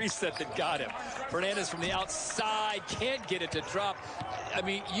was the reset that got him. Fernandez from the outside can't get it to drop. I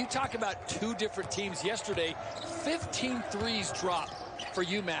mean, you talk about 2 different teams yesterday. 15 threes dropped for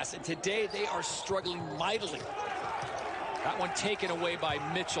UMass, and today they are struggling mightily. That one taken away by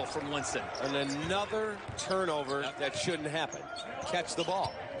Mitchell from Linson. And another turnover that shouldn't happen. Catch the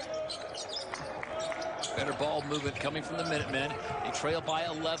ball. Better ball movement coming from the Minutemen. They trail by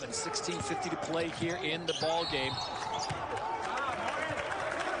 11. 16:50 to play here in the ball game.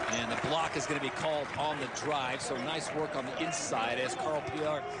 And the block is going to be called on the drive. So nice work on the inside as Carl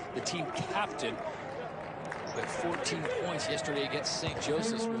Pierre, the team captain, with 14 points yesterday against St.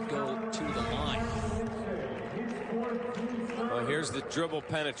 Joseph's, will go to the line. Well, here's the dribble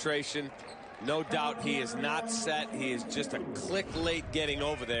penetration. No doubt he is not set. He is just a click late getting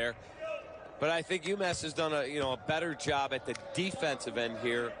over there. But I think UMass has done a better job at the defensive end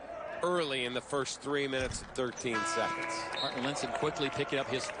here early in the first 3 minutes and 13 seconds. Martin Linson quickly picking up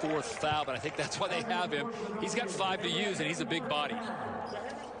his 4th foul, but I think that's why they have him. He's got 5 to use, and he's a big body.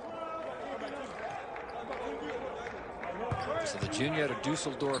 So the junior out of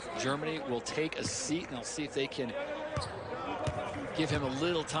Dusseldorf, Germany, will take a seat, and they'll see if they can give him a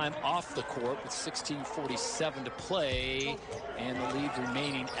little time off the court with 16:47 to play, and the lead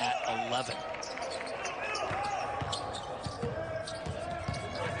remaining at 11.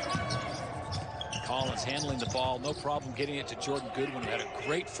 Collins handling the ball, no problem getting it to Jordan Goodwin, who had a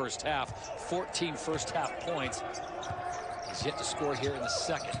great first half. 14 first half points. He's yet to score here in the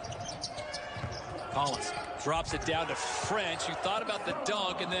second. Collins drops it down to French, who thought about the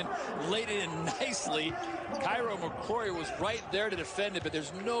dunk and then laid it in nicely. Cairo McCrory was right there to defend it, but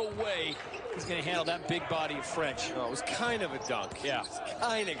there's no way he's going to handle that big body of French. No, it was kind of a dunk. Yeah.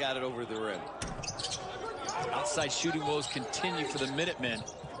 Kind of got it over the rim. Outside shooting woes continue for the Minutemen.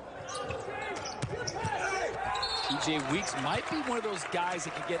 TJ Weeks might be one of those guys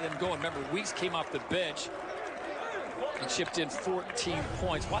that can get him going. Remember, Weeks came off the bench and chipped in 14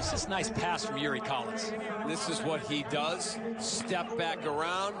 points. Watch this nice pass from Yuri Collins. This is what he does. Step back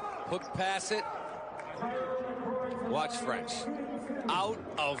around, hook pass it. Watch French. Out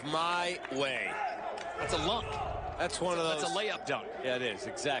of my way. That's a lunk. That's one of those. That's a layup dunk. Yeah, it is,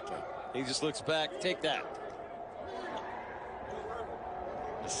 exactly. He just looks back, take that.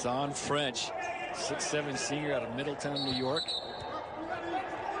 Hassan French, 6'7" senior out of Middletown, New York.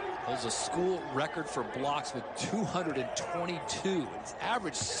 Holds a school record for blocks with 222. He's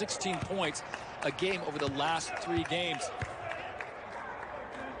averaged 16 points a game over the last 3 games.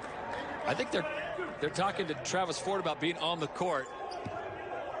 I think they're talking to Travis Ford about being on the court.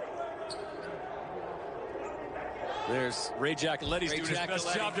 There's Ray Giacoletti's doing his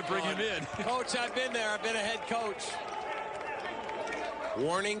best job to bring him in. Coach, I've been there. I've been a head coach.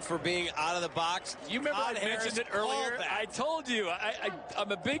 Warning for being out of the box. You remember I mentioned it earlier? I told you.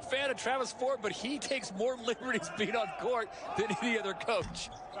 I'm a big fan of Travis Ford, but he takes more liberties being on court than any other coach.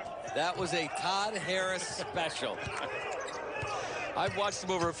 That was a Todd Harris special. I've watched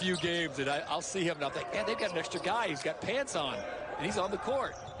him over a few games, and I'll see him, and I'll think, man, they've got an extra guy. He's got pants on, and he's on the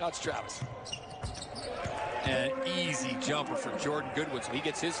court. Now it's Travis. An easy jumper for Jordan Goodwin, so he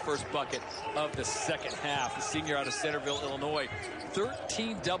gets his first bucket of the second half. The senior out of Centerville, Illinois.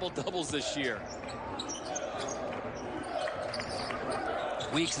 13 double-doubles this year.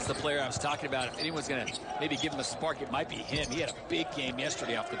 Weeks is the player I was talking about. If anyone's going to maybe give him a spark, it might be him. He had a big game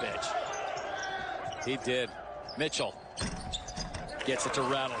yesterday off the bench. He did. Mitchell gets it to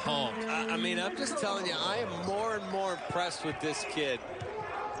rattle home. I mean, I'm just telling you, I am more and more impressed with this kid.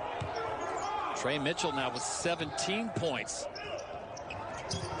 Trey Mitchell now with 17 points.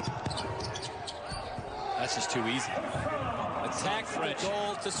 That's just too easy. Attack the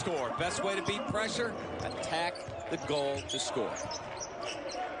goal to score. Best way to beat pressure, attack the goal to score.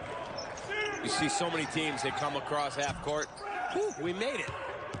 You see so many teams, they come across half court. Whew, we made it.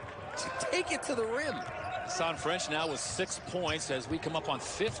 Take it to the rim. Hassan French now with 6 points as we come up on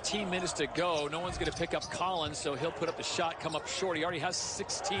 15 minutes to go. No one's going to pick up Collins, so he'll put up the shot, come up short. He already has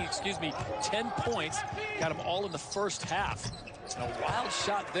 10 points. Got them all in the first half. And a wild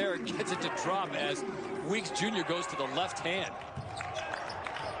shot there, gets it to drop as Weeks Jr. goes to the left hand.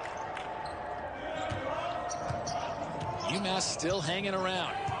 UMass still hanging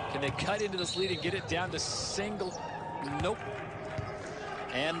around. Can they cut into this lead and get it down to single? Nope.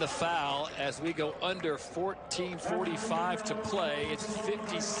 And the foul as we go under 14:45 to play. It's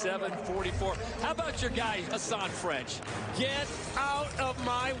 57-44. How about your guy, Hassan French? Get out of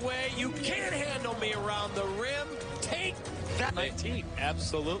my way. You can't handle me around the rim. Take that. 19.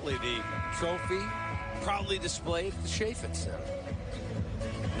 Absolutely. The trophy proudly displayed at the Chaffetz Center.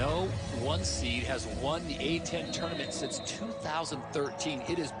 No one seed has won the A10 tournament since 2013.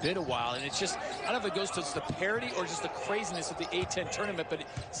 It has been a while, and it's just, I don't know if it goes to the parity or just the craziness of the A10 tournament, but it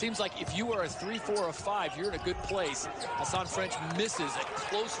seems like if you are a 3, 4, or 5, you're in a good place. Hassan French misses at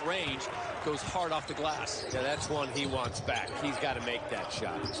close range, goes hard off the glass. Yeah, that's one he wants back. He's got to make that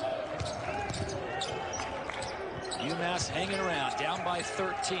shot. UMass hanging around, down by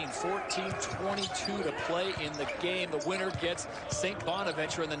 13, 14:22 to play in the game. The winner gets St.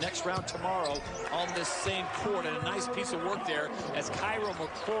 Bonaventure in the next round tomorrow on this same court. And a nice piece of work there as Cairo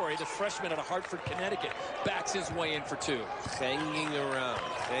McCrory, the freshman out of Hartford, Connecticut, backs his way in for 2. Hanging around,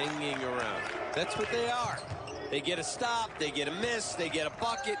 hanging around. That's what they are. They get a stop, they get a miss, they get a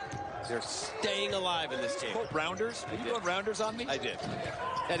bucket. They're staying alive in this game. Quote rounders? Are you going rounders on me? I did.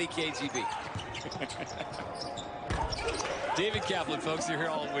 Eddie KGB. David Kaplan, folks, you're here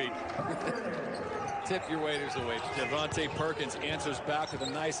all week. Tip your waiters away. Devontae Perkins answers back with a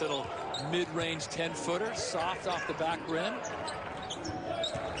nice little mid-range 10-footer, soft off the back rim.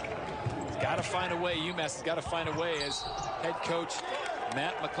 Got to find a way. UMass has got to find a way, as head coach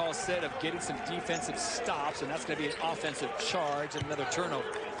Matt McCall said, of getting some defensive stops, and that's going to be an offensive charge and another turnover.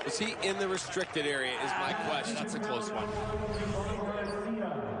 Is he in the restricted area is my question. That's a close one.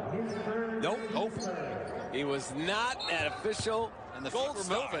 Nope. Nope. He was not at official. And the feet were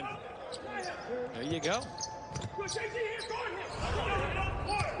moving. There you go.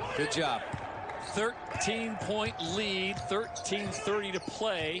 Good job. 13-point lead, 13:30 to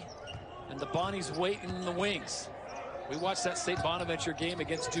play, and the Bonnies waiting in the wings. We watched that St. Bonaventure game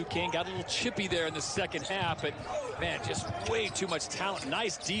against Duquesne. Got a little chippy there in the second half, but, man, just way too much talent.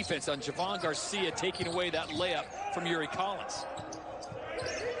 Nice defense on Javon Garcia taking away that layup from Yuri Collins.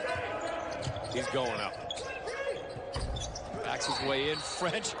 He's going up. Backs his way in.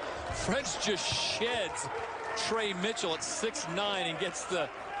 French just sheds Trey Mitchell at 6'9" and gets the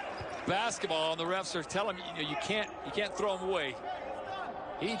basketball. And the refs are telling him, you can't throw him away.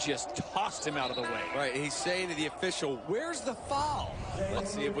 He just tossed him out of the way. Right, he's saying to the official, where's the foul?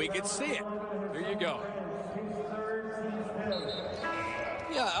 Let's see if we can see it. There you go.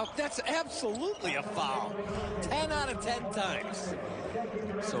 Yeah, that's absolutely a foul. 10 out of 10 times.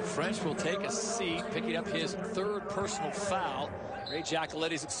 So French will take a seat, picking up his 3rd personal foul. Ray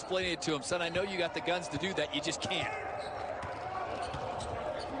Giacoletti's explaining it to him. Son, I know you got the guns to do that. You just can't.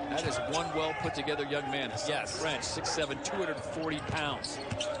 That is one well put together young man. Yes. French, 6'7", 240 pounds.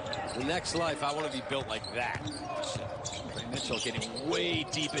 The next life, I want to be built like that. Trey Mitchell getting way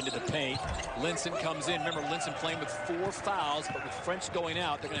deep into the paint. Linson comes in. Remember, Linson playing with 4 fouls, but with French going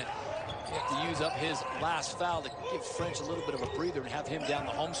out, they're going to have to use up his last foul to give French a little bit of a breather and have him down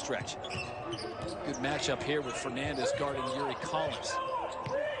the home stretch. Good matchup here with Fernandez guarding Yuri Collins.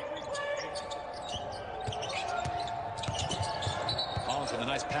 Collins with a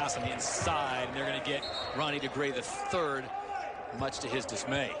nice pass on the inside, and they're going to get Ronnie DeGray the 3rd, much to his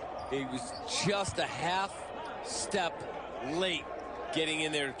dismay. He was just a half step late getting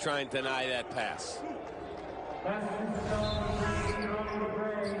in there to try and deny that pass.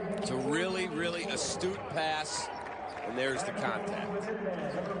 astute pass, and there's the contact.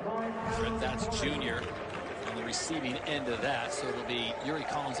 Fred Thatch Jr. on the receiving end of that, so it'll be Yuri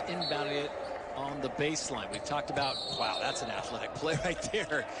Collins inbounding it on the baseline. We've talked about, wow, that's an athletic play right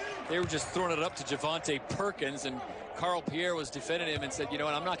there. They were just throwing it up to Javonte Perkins, and Carl Pierre was defending him and said, you know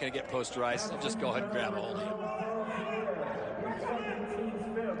what, I'm not going to get posterized. I'll just go ahead and grab a hold of him.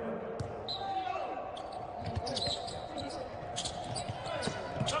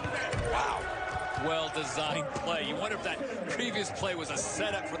 Wow. Well-designed play. You wonder if that previous play was a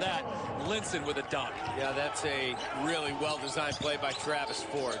setup for that. Linson with a dunk. Yeah, that's a really well-designed play by Travis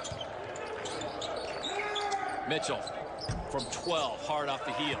Ford. Mitchell from 12, hard off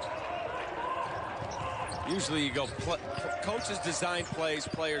the heel. Usually you go, coaches design plays,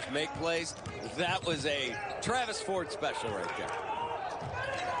 players make plays. That was a Travis Ford special right there.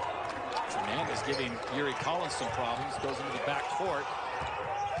 Fernandez giving Yuri Collins some problems. Goes into the back court.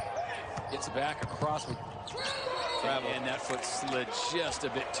 Gets it back across with travel. And that foot slid just a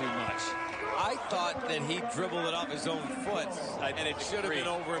bit too much. I thought that he dribbled it off his own foot, and it should have been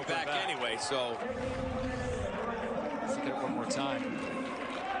over and back anyway, so. Let's look at it one more time.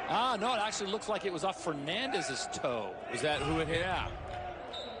 Ah, no, it actually looks like it was off Fernandez's toe. Is that who it hit? Yeah.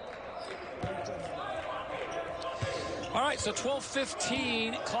 All right, so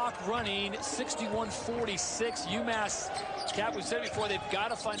 12:15, clock running, 61-46. UMass, Cap, we said before, they've got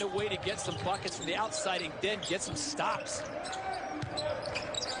to find a way to get some buckets from the outside and then get some stops.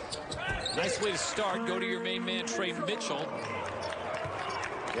 Nice way to start. Go to your main man, Trey Mitchell.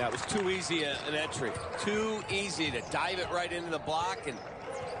 Yeah, it was too easy an entry. Too easy to dive it right into the block, and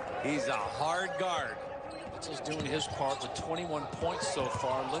he's a hard guard. Mitchell's doing his part with 21 points so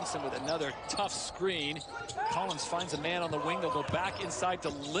far. Linson with another tough screen. Collins finds a man on the wing. They'll go back inside to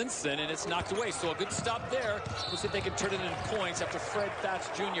Linson, and it's knocked away. So a good stop there. We'll see if they can turn it into points after Fred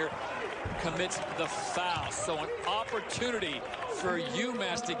Thatch Jr. commits the foul. So an opportunity for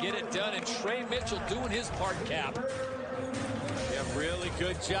UMass to get it done, and Trey Mitchell doing his part, Cap. Yeah, really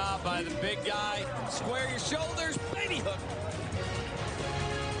good job by the big guy. Square your shoulders, baby hook.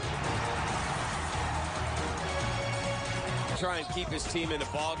 Try and keep his team in the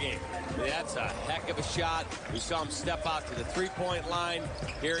ball game. That's a heck of a shot. We saw him step out to the three-point line.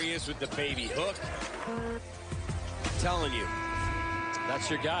 Here he is with the baby hook. I'm telling you, that's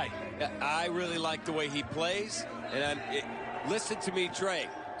your guy. I really like the way he plays. And listen to me, Trey.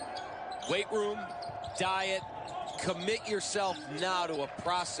 Weight room, diet, commit yourself now to a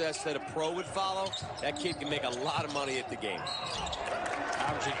process that a pro would follow. That kid can make a lot of money at the game.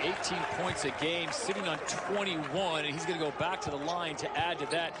 Averaging 18 points a game, sitting on 21, and he's going to go back to the line to add to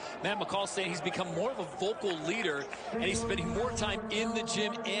that. Matt McCall saying he's become more of a vocal leader, and he's spending more time in the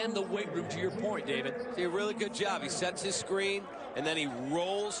gym and the weight room, to your point, David. A really good job. He sets his screen, and then he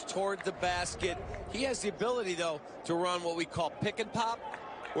rolls toward the basket. He has the ability, though, to run what we call pick and pop,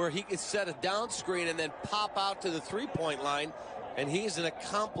 where he can set a down screen and then pop out to the three-point line, and he's an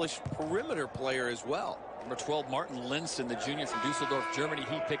accomplished perimeter player as well. Number 12, Martin Linson, the junior from Dusseldorf, Germany.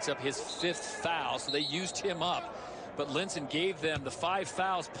 He picks up his 5th foul, so they used him up. But Linson gave them the 5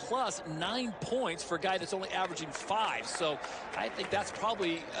 fouls plus 9 points for a guy that's only averaging 5. So I think that's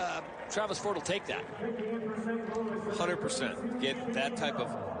probably Travis Ford will take that. 100%. Get that type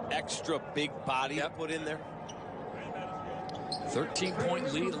of extra big body put in there.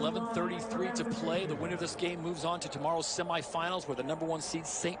 13-point lead, 11:33 to play. The winner of this game moves on to tomorrow's semifinals, where the #1 seed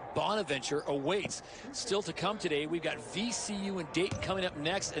St. Bonaventure awaits. Still to come today, we've got VCU and Dayton coming up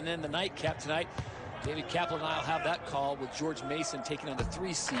next, and then the nightcap tonight. David Kaplan and I will have that call with George Mason taking on the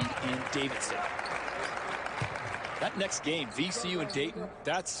 3 seed in Davidson. That next game, VCU and Dayton,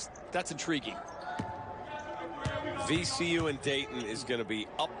 that's intriguing. VCU and Dayton is going to be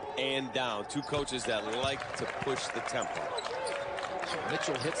up and down. Two coaches that like to push the tempo.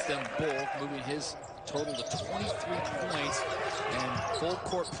 Mitchell hits them both, moving his total to 23 points, and full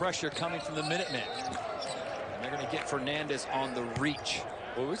court pressure coming from the Minutemen. And they're going to get Fernandez on the reach.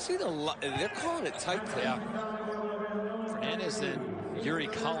 Well, we see they're calling it tight today. Yeah. Fernandez and Yuri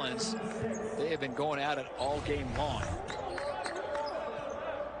Collins, they have been going at it all game long.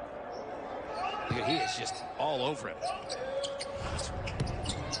 He is just all over him.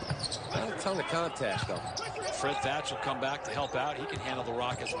 Not a ton of contact, though. Fred Thatch will come back to help out. He can handle the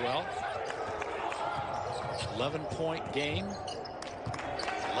rock as well. 11-point game.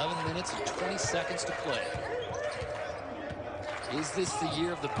 11 minutes and 20 seconds to play. Is this the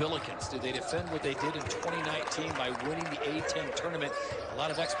year of the Billikens? Do they defend what they did in 2019 by winning the A10 tournament? A lot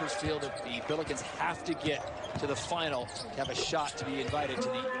of experts feel that the Billikens have to get to the final to have a shot to be invited to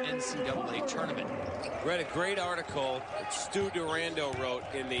the NCAA tournament. Read a great article that Stu Durando wrote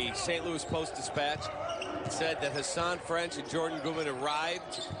in the St. Louis Post-Dispatch. It said that Hassan French and Jordan Goodman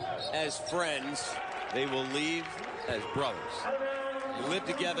arrived as friends. They will leave as brothers. They live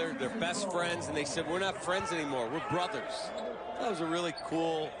together, they're best friends, and they said, we're not friends anymore, we're brothers. That was a really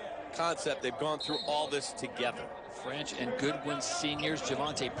cool concept. They've gone through all this together. French and Goodwin seniors.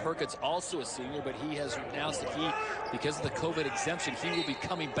 Javante Perkins also a senior, but he has announced that he, because of the COVID exemption, he will be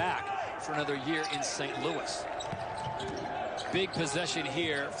coming back for another year in St. Louis. Big possession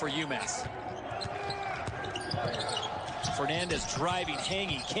here for UMass. Fernandez driving,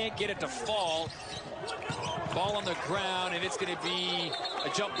 hanging, can't get it to fall. Ball on the ground, and it's going to be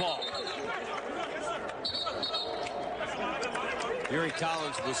a jump ball. Yuri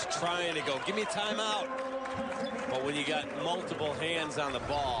Collins was trying to go, give me a timeout. But when you got multiple hands on the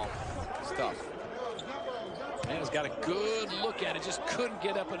ball, it's tough. Man has got a good look at it, just couldn't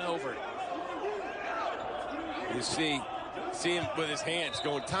get up and over it. You see him with his hands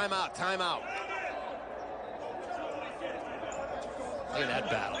going, timeout, timeout. Look at that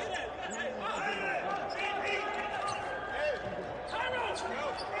battle.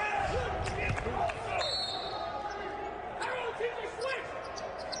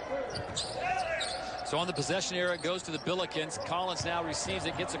 So on the possession era, it goes to the Billikens. Collins now receives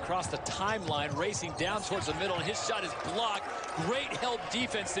it, gets across the timeline, racing down towards the middle, and his shot is blocked. Great help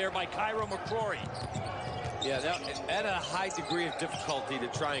defense there by Cairo McCrory. Yeah, that at a high degree of difficulty to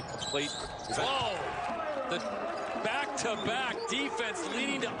try and complete. Whoa! The back-to-back defense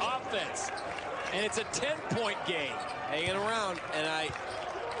leading to offense. And it's a 10-point game. Hanging around, and I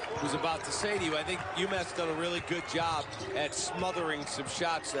was about to say to you, I think UMass done a really good job at smothering some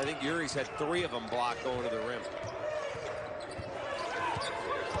shots. I think Yuri's had 3 of them blocked going to the rim.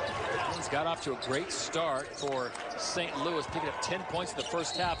 He's got off to a great start for St. Louis, picking up 10 points in the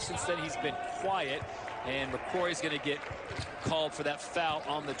first half. Since then, he's been quiet, and McCrory's going to get called for that foul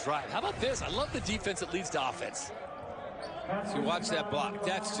on the drive. How about this? I love the defense that leads to offense. So watch that block.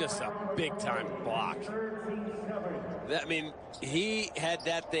 That's just a big-time block. I mean, he had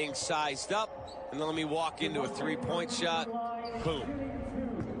that thing sized up, and then let me walk into a 3-point shot.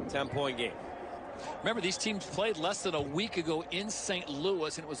 Boom. 10-point game. Remember, these teams played less than a week ago in St.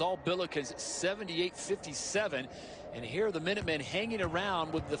 Louis, and it was all Billikens 78-57. And here are the Minutemen hanging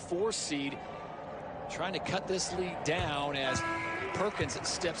around with the 4 seed, trying to cut this lead down as Perkins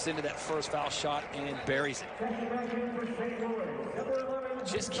steps into that first foul shot and buries it.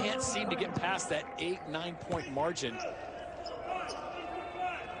 Just can't seem to get past that 8-9 point margin.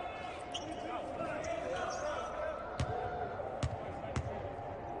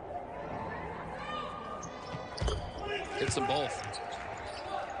 Hits them both.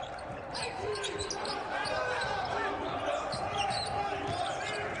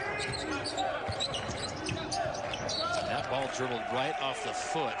 That ball dribbled right off the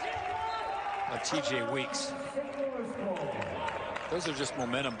foot of TJ Weeks. Those are just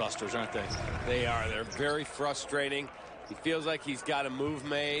momentum busters, aren't they? They are. They're very frustrating. He feels like he's got a move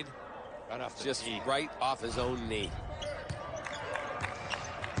made. Right off the just knee. right off his own knee.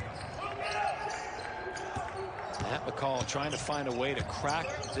 Matt McCall trying to find a way to crack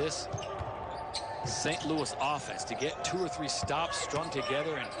this St. Louis offense, to get 2 or 3 stops strung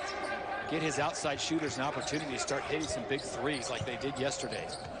together and get his outside shooters an opportunity to start hitting some big threes like they did yesterday.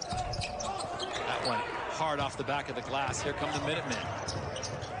 That one hard off the back of the glass. Here come the Minutemen.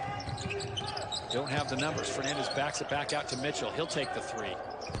 Don't have the numbers. Fernandez backs it back out to Mitchell. He'll take the 3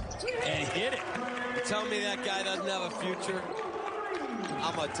 and hit it. You tell me that guy doesn't have a future?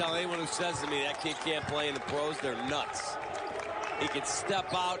 I'm going to tell anyone who says to me that kid can't play in the pros, they're nuts. He can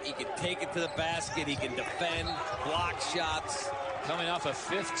step out, he can take it to the basket, he can defend, block shots. Coming off a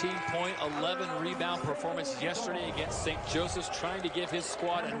 15-point, 11-rebound performance yesterday against St. Joseph's, trying to give his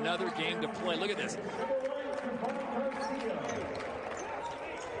squad another game to play. Look at this.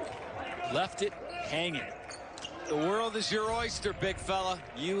 Left it hanging. The world is your oyster, big fella.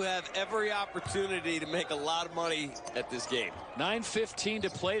 You have every opportunity to make a lot of money at this game. 9:15 to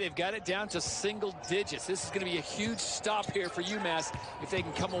play. They've got it down to single digits. This is going to be a huge stop here for UMass if they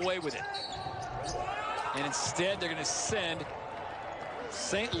can come away with it. And instead, they're going to send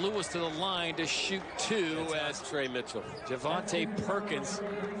St. Louis to the line to shoot 2 as Trey Mitchell. Javante Perkins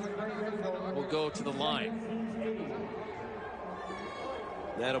will go to the line.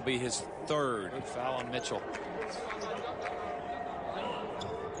 That'll be his 3rd. Good foul on Mitchell.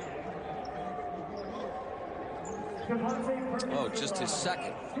 Javante Oh, just his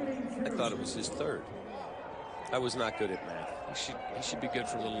second. I thought it was his third. I was not good at math. He should be good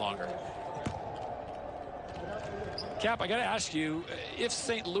for a little longer. Cap, I got to ask you, if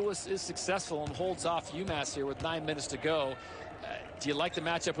St. Louis is successful and holds off UMass here with 9 minutes to go, do you like the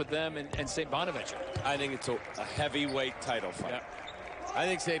matchup with them and St. Bonaventure? I think it's a heavyweight title fight. Yeah. I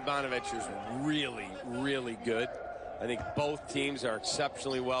think St. Bonaventure's really, really good. I think both teams are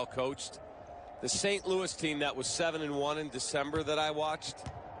exceptionally well coached. The St. Louis team that was 7-1 in December that I watched,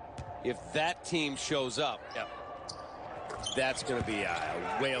 if that team shows up, that's going to be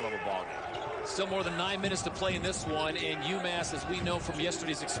a whale of a ball game. Still more than 9 minutes to play in this one, and UMass, as we know from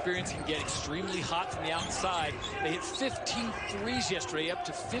yesterday's experience, can get extremely hot from the outside. They hit 15 threes yesterday, up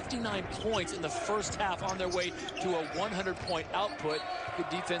to 59 points in the first half, on their way to a 100-point output. Good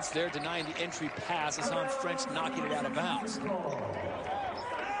defense there, denying the entry pass. Hassan French knocking it out of bounds.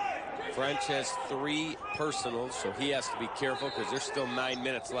 French has 3 personals, so he has to be careful because there's still 9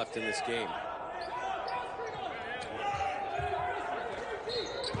 minutes left in this game.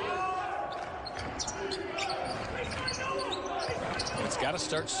 It's got to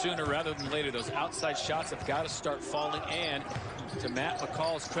start sooner rather than later. Those outside shots have got to start falling, and to Matt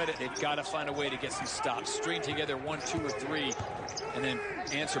McCall's credit, they've got to find a way to get some stops. String together 1, 2, or 3, and then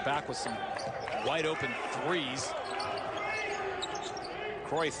answer back with some wide open threes.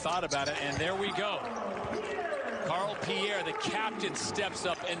 Croy thought about it, and there we go. Carl Pierre, the captain, steps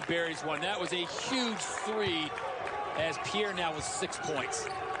up and buries one. That was a huge 3, as Pierre now with 6 points.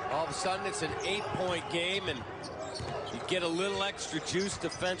 All of a sudden, it's an 8-point game, and you get a little extra juice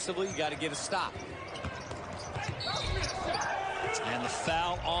defensively. You got to get a stop. And the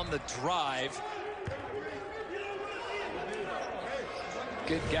foul on the drive.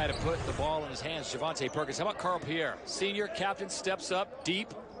 Good guy to put the ball in his hands, Javante Perkins. How about Carl Pierre? Senior captain steps up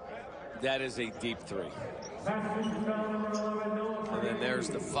deep. That is a deep 3. And then there's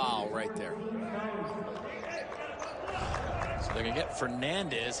the foul right there. So they're going to get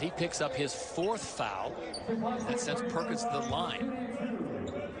Fernandez. He picks up his 4th foul. That sends Perkins to the line.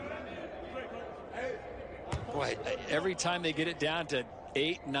 Boy, every time they get it down to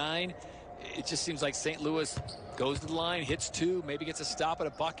 8, 9, it just seems like St. Louis goes to the line, hits 2, maybe gets a stop at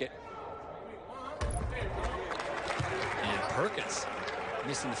a bucket. And Perkins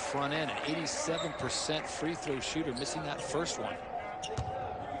missing the front end, an 87% free throw shooter, missing that first one.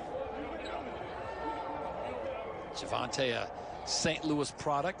 Javante, a St. Louis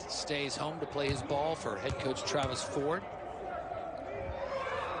product, stays home to play his ball for head coach Travis Ford.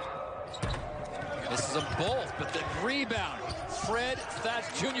 Misses them both, but the rebound, Fred Thatch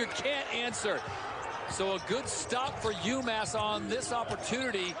Jr. can't answer. So a good stop for UMass on this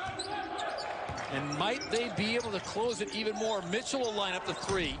opportunity. And might they be able to close it even more? Mitchell will line up the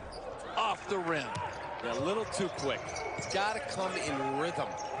 3 off the rim. Yeah, a little too quick. It's got to come in rhythm.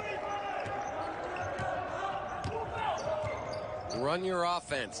 Run your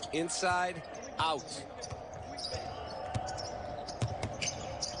offense inside, out.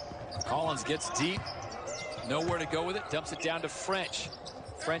 Collins gets deep, nowhere to go with it, dumps it down to French.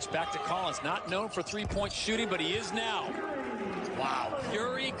 French back to Collins, not known for 3-point shooting, but he is now. Wow.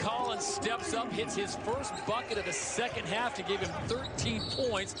 Yuri Collins steps up, hits his first bucket of the second half to give him 13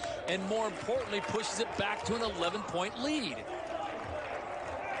 points, and more importantly, pushes it back to an 11-point lead.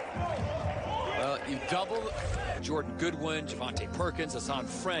 Well, you double Jordan Goodwin, Javante Perkins, Hassan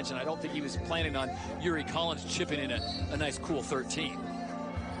French, and I don't think he was planning on Yuri Collins chipping in a nice, cool 13.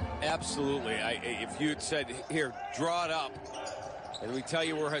 Absolutely. If you had said, here, draw it up, and we tell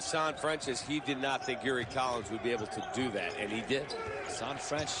you where Hassan French is, he did not think Yuri Collins would be able to do that, and he did. Hassan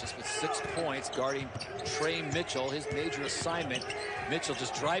French just with 6 points, guarding Trey Mitchell, his major assignment. Mitchell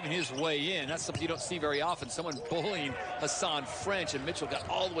just driving his way in. That's something you don't see very often. Someone bullying Hassan French, and Mitchell got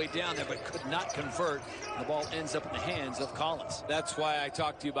all the way down there but could not convert. The ball ends up in the hands of Collins. That's why I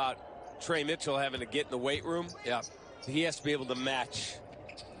talked to you about Trey Mitchell having to get in the weight room. Yeah. He has to be able to match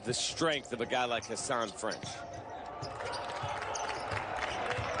the strength of a guy like Hassan French.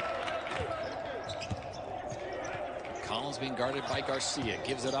 Collins being guarded by Garcia,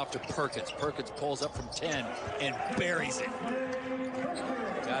 gives it off to Perkins. Perkins pulls up from 10 and buries it.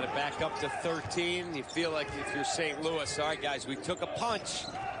 Got it back up to 13. You feel like if you're St. Louis, all right, guys, we took a punch.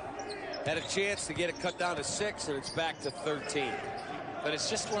 Had a chance to get it cut down to 6, and it's back to 13. But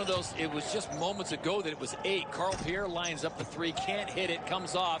it's just one of those, it was just moments ago that it was 8. Carl Pierre lines up the 3, can't hit it,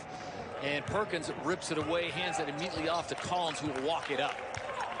 comes off, and Perkins rips it away, hands it immediately off to Collins, who will walk it up.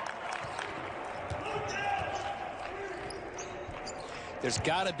 There's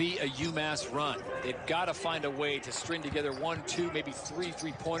got to be a UMass run. They've got to find a way to string together 1, 2, maybe 3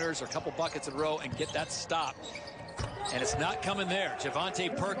 3-pointers or a couple buckets in a row and get that stop. And it's not coming there.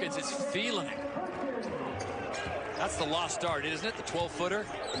 Javonte Perkins is feeling it. That's the lost start, isn't it? The 12-footer.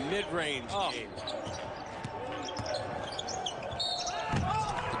 Mid-range game.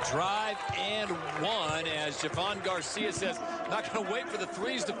 Drive and one as Javon Garcia says, I'm not going to wait for the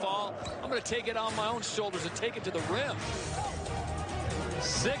threes to fall. I'm going to take it on my own shoulders and take it to the rim.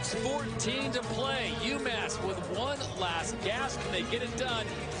 6:14 to play. UMass with one last gasp, and they get it done.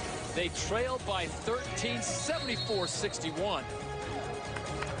 They trailed by 13, 74-61.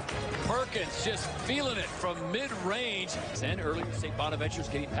 Perkins just feeling it from mid-range. And earlier, St. Bonaventure's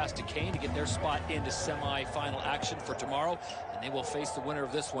getting past Duquesne to get their spot into semifinal action for tomorrow. And they will face the winner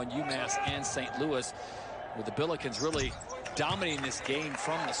of this one, UMass and St. Louis, with the Billikens really dominating this game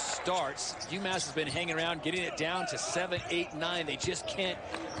from the starts. UMass has been hanging around, getting it down to 7, 8, 9. They just can't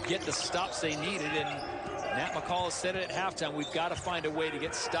get the stops they needed. And Matt McCall has said it at halftime, we've got to find a way to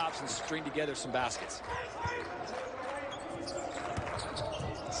get stops and string together some baskets.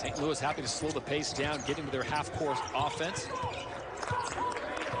 St. Louis happy to slow the pace down, get into their half-court offense.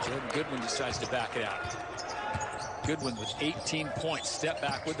 Jordan Goodwin decides to back it out. Goodwin with 18 points. Step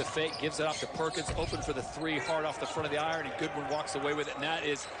back with the fake, gives it off to Perkins, open for the three, hard off the front of the iron, and Goodwin walks away with it, and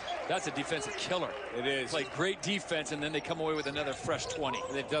that's a defensive killer. It is. Played great defense, and then they come away with another fresh 20.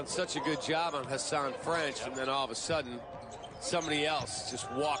 And they've done such a good job on Hassan French, and then all of a sudden, somebody else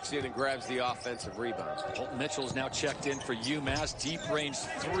just walks in and grabs the offensive rebound. Colton Mitchell is now checked in for UMass. Deep range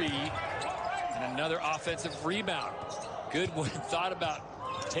three, and another offensive rebound. Goodwin thought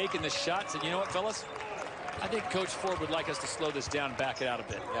about taking the shot, said, you know what, fellas? I think Coach Ford would like us to slow this down and back it out a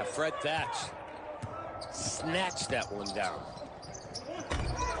bit. Yeah, Fred Thatch snatched that one down.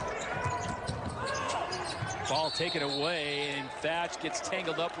 Ball taken away, and Thatch gets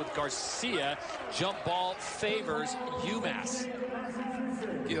tangled up with Garcia. Jump ball favors UMass.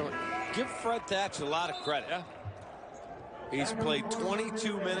 You know, give Fred Thatch a lot of credit. Yeah. He's played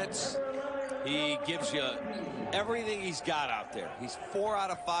 22 minutes. He gives you everything he's got out there. He's 4 out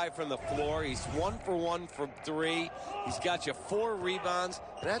of 5 from the floor. He's 1 for 1 from 3. He's got you 4 rebounds.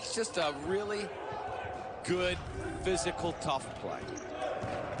 And that's just a really good, physical, tough play.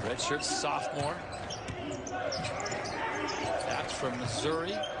 Redshirt sophomore. That's from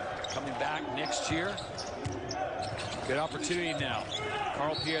Missouri. Coming back next year. Good opportunity now.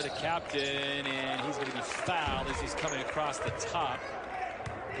 Carl Pierre, the captain, and he's going to be fouled as he's coming across the top.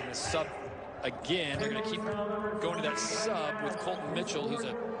 In the sub again. They're going to keep going to that sub with Colton Mitchell, who's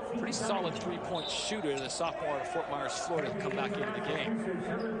a pretty solid three-point shooter. The sophomore out of Fort Myers, Florida, will come back into the game.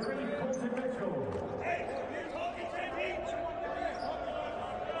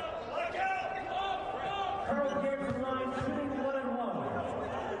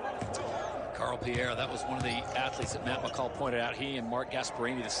 Carl Pierre, that was one of the athletes that Matt McCall pointed out. He and Mark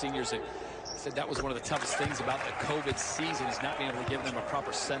Gasparini, the seniors, said that was one of the toughest things about the COVID season, is not being able to give them a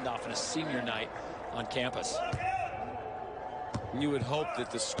proper send-off in a senior night on campus. You would hope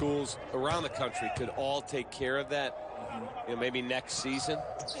that the schools around the country could all take care of that, you know, maybe next season.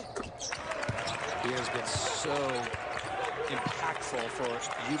 Pierre's been so impactful for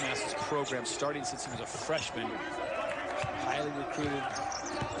UMass's program, starting since he was a freshman. Highly recruited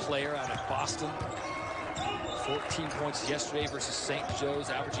player out of Boston. 14 points yesterday versus St. Joe's,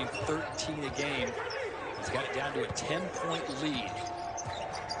 averaging 13 a game. He's got it down to a 10-point lead.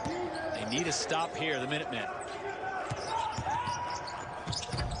 They need a stop here, the Minutemen.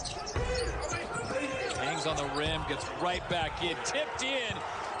 Hangs on the rim, gets right back in, tipped in.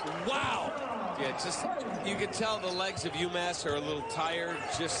 Wow. Yeah, just, you can tell the legs of UMass are a little tired.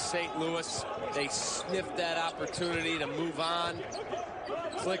 Just St. Louis, they sniffed that opportunity to move on.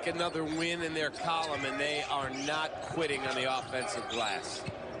 Click another win in their column, and they are not quitting on the offensive glass.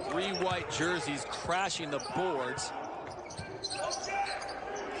 3 white jerseys crashing the boards.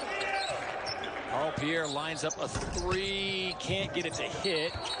 Carl Pierre lines up a 3, can't get it to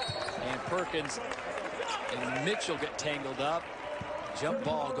hit. And Perkins and Mitchell get tangled up. Jump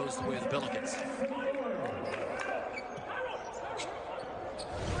ball goes the way of the Billikens.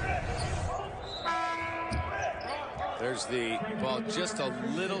 There's the ball just a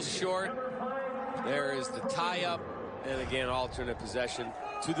little short. There is the tie-up. And again, alternate possession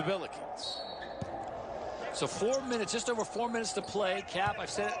to the Billikens. So 4 minutes, just over 4 minutes to play. Cap, I've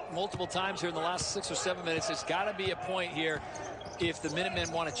said it multiple times here in the last 6 or 7 minutes. There's got to be a point here. If the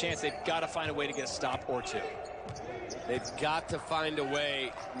Minutemen want a chance, they've got to find a way to get a stop or two. They've got to find a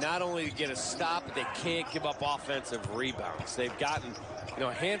way not only to get a stop, but they can't give up offensive rebounds. They've gotten, you know,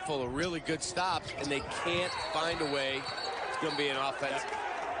 a handful of really good stops, and they can't find a way. It's going to be an offense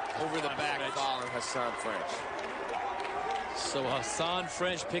over the back foul on Hassan French. So Hassan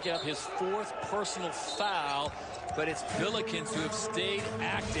French picking up his 4th personal foul, but it's Billikens who have stayed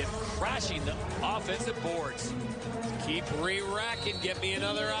active, crashing the offensive boards. Keep re-racking. Get me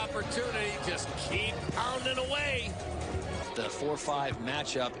another opportunity. Just keep pounding away. The 4-5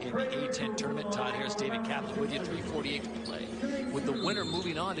 matchup in the A10 tournament. Todd Harris, David Kaplan with you. 3:48 to play. With the winner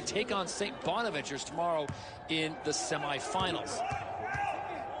moving on to take on St. Bonaventure's tomorrow in the semifinals.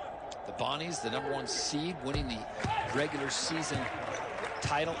 The Bonnies, the #1 seed, winning the regular season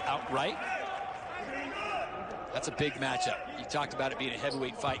title outright. That's a big matchup. You talked about it being a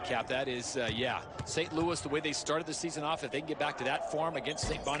heavyweight fight, Cap. That is, yeah. St. Louis, the way they started the season off, if they can get back to that form against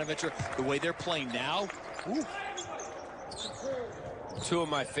St. Bonaventure, the way they're playing now, whew. Two of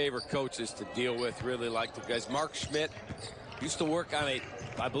my favorite coaches to deal with, really like the guys. Mark Schmidt used to work on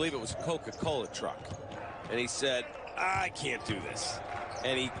I believe it was a Coca-Cola truck. And he said, I can't do this.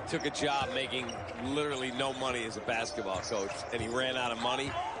 And he took a job making literally no money as a basketball coach. And he ran out of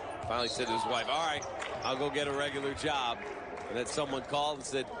money. Finally said to his wife, all right, I'll go get a regular job. And then someone called and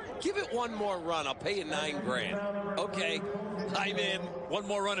said, give it one more run. I'll pay you $9 grand. Okay, I'm in. One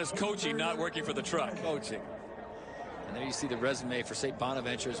more run is coaching, not working for the truck. Coaching. And there you see the resume for St.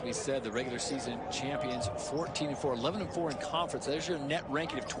 Bonaventure. As we said, the regular season champions, 14-4, 11-4 in conference. There's your net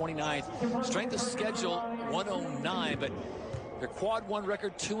ranking of 29th. Strength of schedule, 109, but their quad 1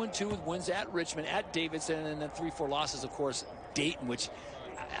 record, 2-2 with wins at Richmond, at Davidson, and then 3-4 losses, of course, Dayton, which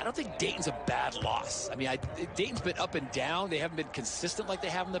I don't think Dayton's a bad loss. I mean, Dayton's been up and down. They haven't been consistent like they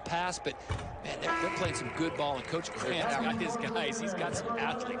have in the past, but man, they're playing some good ball. And Coach Grant's got his guys. He's got some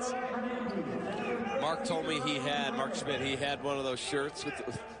athletes. Mark told me Mark Schmidt, he had one of those shirts with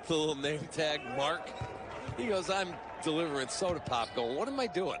the little name tag, Mark. He goes, I'm delivering soda pop, going, what am I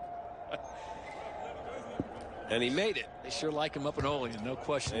doing? And he made it. They sure like him up in Olean, no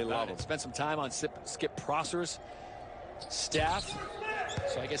question they about love it. him. Spent some time on Skip Prosser's staff.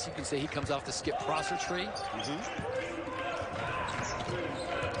 So I guess you can say he comes off the Skip Prosser tree.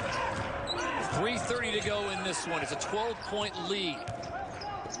 3:30 to go in this one. It's a 12-point lead.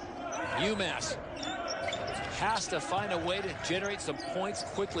 UMass has to find a way to generate some points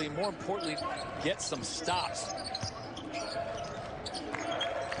quickly. More importantly, get some stops.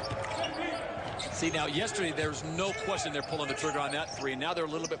 See, now, yesterday, there's no question they're pulling the trigger on that 3. Now they're a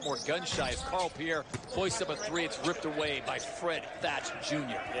little bit more gun-shy as Carl Pierre hoists up a 3. It's ripped away by Fred Thatch Jr.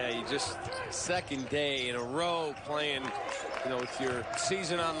 Yeah, you just, second day in a row playing, with your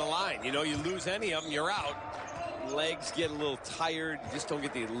season on the line. You lose any of them, you're out. Legs get a little tired. You just don't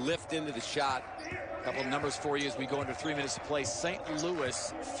get the lift into the shot. A couple of numbers for you as we go under 3 minutes to play. St.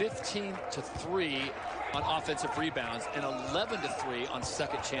 Louis, 15-3 on offensive rebounds and 11-3 on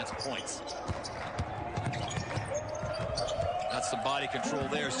second chance points. That's some body control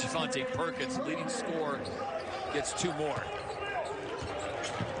there. Javante Perkins, leading scorer, gets 2 more.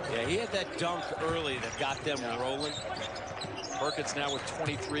 Yeah, he had that dunk early that got them rolling. Perkins now with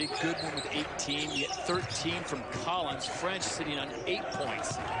 23, Goodwin with 18, yet 13 from Collins. French sitting on 8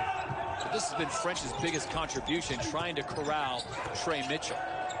 points. But this has been French's biggest contribution, trying to corral Trey Mitchell.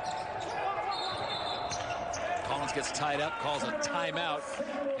 Collins gets tied up, calls a timeout,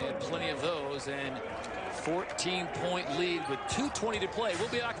 and plenty of those, and 14-point lead with 2:20 to play. We'll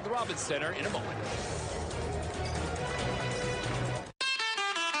be back at the Robbins Center in a moment.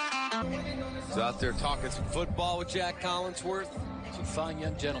 So out there talking some football with Jack Collinsworth. Two fine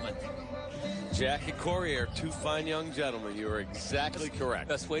young gentlemen. Jack and Corey are 2 fine young gentlemen. You are exactly correct.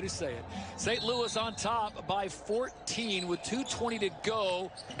 Best way to say it. St. Louis on top by 14 with 2:20 to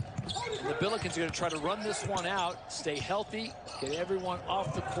go. And the Billikens are going to try to run this one out, stay healthy, get everyone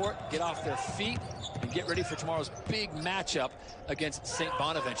off the court, get off their feet, and get ready for tomorrow's big matchup against St.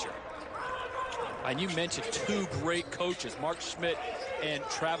 Bonaventure. And you mentioned 2 great coaches, Mark Schmidt and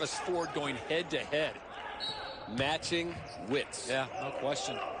Travis Ford, going head-to-head. Matching wits. Yeah, no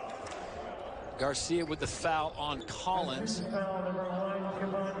question. Garcia with the foul on Collins.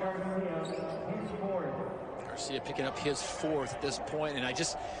 Garcia picking up his 4th at this point, and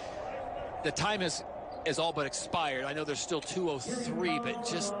the time is all but expired. I know there's still 2:03, but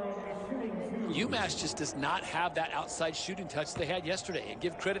just UMass just does not have that outside shooting touch they had yesterday. And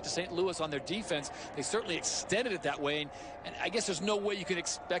give credit to St. Louis on their defense. They certainly extended it that way, and I guess there's no way you can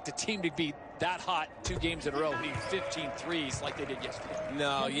expect a team to be that hot 2 games in a row, hitting 15 threes like they did yesterday.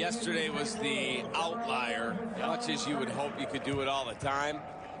 No, yesterday was the outlier, much as you would hope you could do it all the time.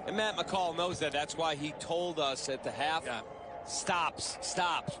 And Matt McCall knows that. That's why he told us at the half, stops.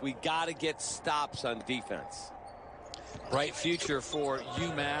 We got to get stops on defense. Bright future for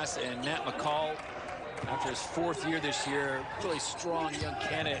UMass, and Matt McCall, after his 4th year this year, really strong young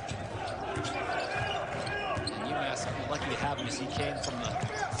candidate. And UMass lucky to have him as he came from the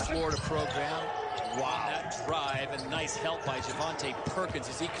Florida program. Wow, that drive, and nice help by Javonte Perkins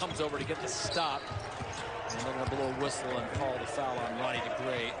as he comes over to get the stop. And they're going to blow a whistle and call the foul on Ronnie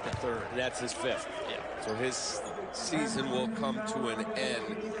DeGray, the third. That's his fifth. Yeah. So his season will come to an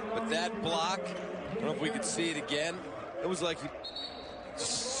end. But that block, I don't know if we could see it again. It was like he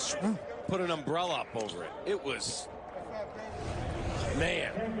put an umbrella up over it. It was,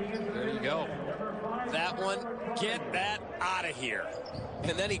 man. There you go. That one, get that out of here.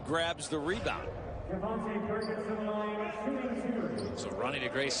 And then he grabs the rebound. So Ronnie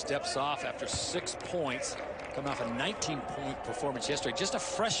DeGray steps off after 6 points, coming off a 19-point performance yesterday. Just a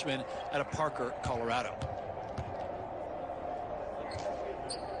freshman out of Parker, Colorado.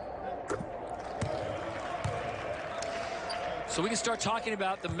 So we can start talking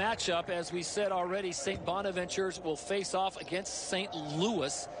about the matchup. As we said already, St. Bonaventures will face off against St.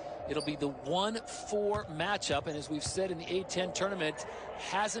 Louis. It'll be the 1-4 matchup, and as we've said in the A-10 tournament,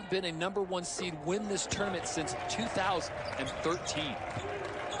 hasn't been a #1 seed win this tournament since 2013.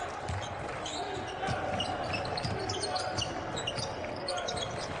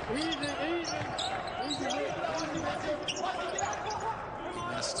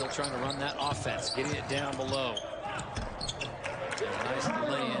 Still trying to run that offense, getting it down below. Nice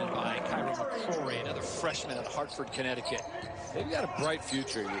lay-in by Cairo McCrory, another freshman out of Hartford, Connecticut. They've got a bright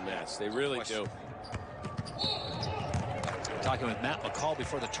future in UMass. They really do. Talking with Matt McCall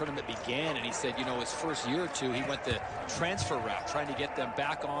before the tournament began, and he said, you know, his first year or two, he went the transfer route, trying to get them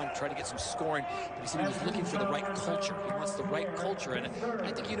back on, trying to get some scoring. But he said he was looking for the right culture. He wants the right culture. And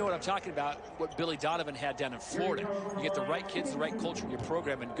I think you know what I'm talking about, what Billy Donovan had down in Florida. You get the right kids, the right culture in your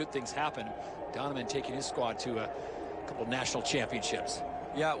program, and good things happen. Donovan taking his squad to a couple national championships.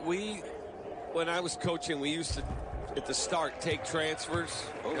 Yeah, when I was coaching, we used to, at the start, take transfers.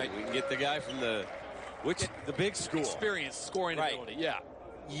 Right. We can get the guy from the big school. Experience, scoring ability, yeah.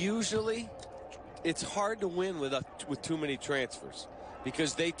 Usually, it's hard to win with too many transfers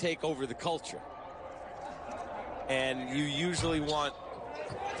because they take over the culture. And you usually want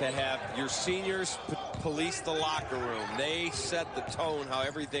to have your seniors police the locker room. They set the tone, how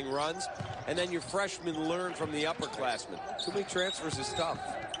everything runs. And then your freshmen learn from the upperclassmen. Too many transfers is tough.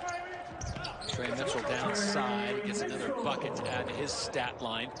 Trey Mitchell downside, gets another bucket to add to his stat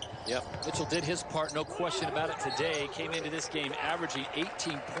line. Yep. Mitchell did his part, no question about it today. Came into this game averaging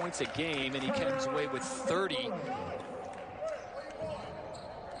 18 points a game, and he comes away with 30.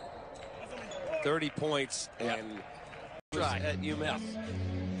 30 points and at UMass.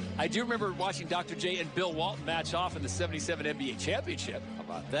 I do remember watching Dr. J and Bill Walton match off in the '77 NBA championship. How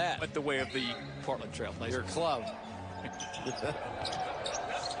about that? Went the way of the Portland Trail Blazers. Your club.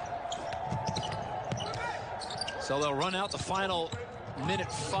 So they'll run out the final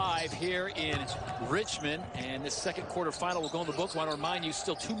minute 5 here in Richmond, and this second quarter final will go in the books. I want to remind you,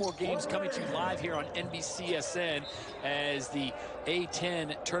 still 2 more games coming to you live here on NBCSN as the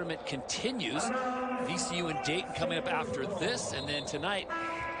A-10 tournament continues. VCU and Dayton coming up after this, and then tonight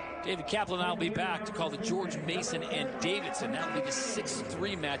David Kaplan and I will be back to call the George Mason and Davidson. That will be the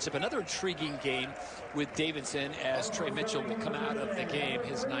 6-3 matchup. Another intriguing game with Davidson as Trey Mitchell will come out of the game.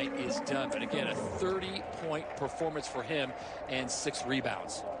 His night is done. But again, a 30-point performance for him and 6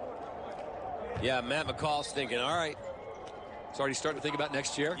 rebounds. Yeah, Matt McCall's thinking, all right. He's already starting to think about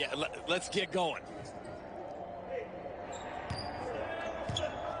next year? Yeah, let's get going.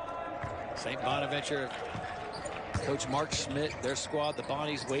 St. Bonaventure, Coach Mark Schmidt, their squad, the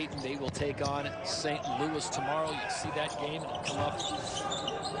Bonnies waiting. They will take on St. Louis tomorrow. You'll see that game. It'll come up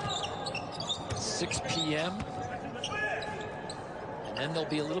 6 p.m. And then there'll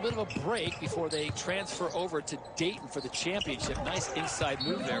be a little bit of a break before they transfer over to Dayton for the championship. Nice inside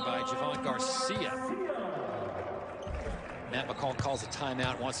move there by Javon Garcia. Matt McCall calls a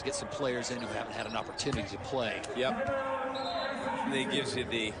timeout, wants to get some players in who haven't had an opportunity to play. Yep. And he gives you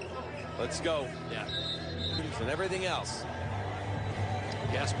the, let's go. Yeah. And everything else.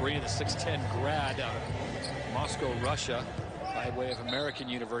 Gasparini, the 6'10 grad out of Moscow, Russia, by way of American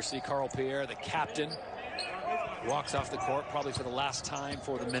University. Carl Pierre, the captain, walks off the court probably for the last time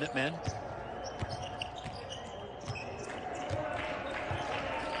for the Minutemen.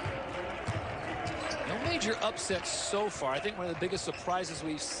 No major upsets so far. I think one of the biggest surprises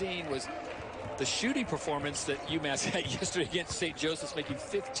we've seen was the shooting performance that UMass had yesterday against St. Joseph's, making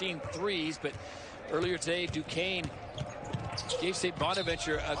 15 threes, but earlier today, Duquesne gave St.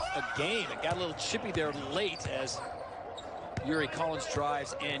 Bonaventure a game. It got a little chippy there late as Yuri Collins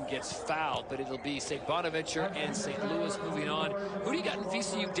drives and gets fouled, but it'll be St. Bonaventure and St. Louis moving on. Who do you got in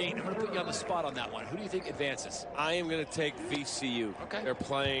VCU Dayton? I'm going to put you on the spot on that one. Who do you think advances? I am going to take VCU. Okay. They're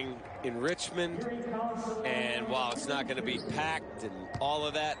playing in Richmond, and while it's not going to be packed and all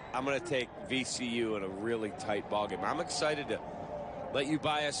of that, I'm going to take VCU in a really tight ball game. I'm excited to let you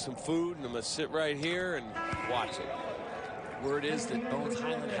buy us some food, and I'm going to sit right here and watch it. Word is that Bones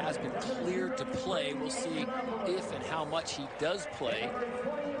Highland has been cleared to play. We'll see if and how much he does play.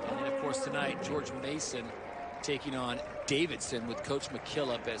 And then, of course, tonight, George Mason taking on Davidson with Coach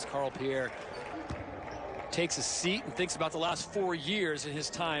McKillop as Carl Pierre takes a seat and thinks about the last 4 years in his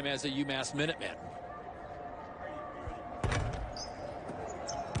time as a UMass Minuteman.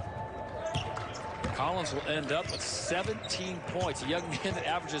 Collins will end up with 17 points. A young man that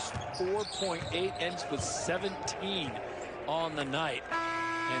averages 4.8, ends with 17 on the night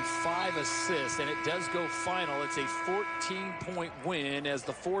and 5 assists, and it does go final. It's a 14-point win as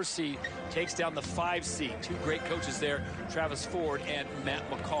the 4 seed takes down the 5 seed. Two great coaches there, Travis Ford and Matt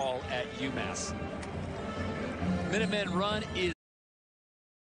McCall at UMass. Minutemen run is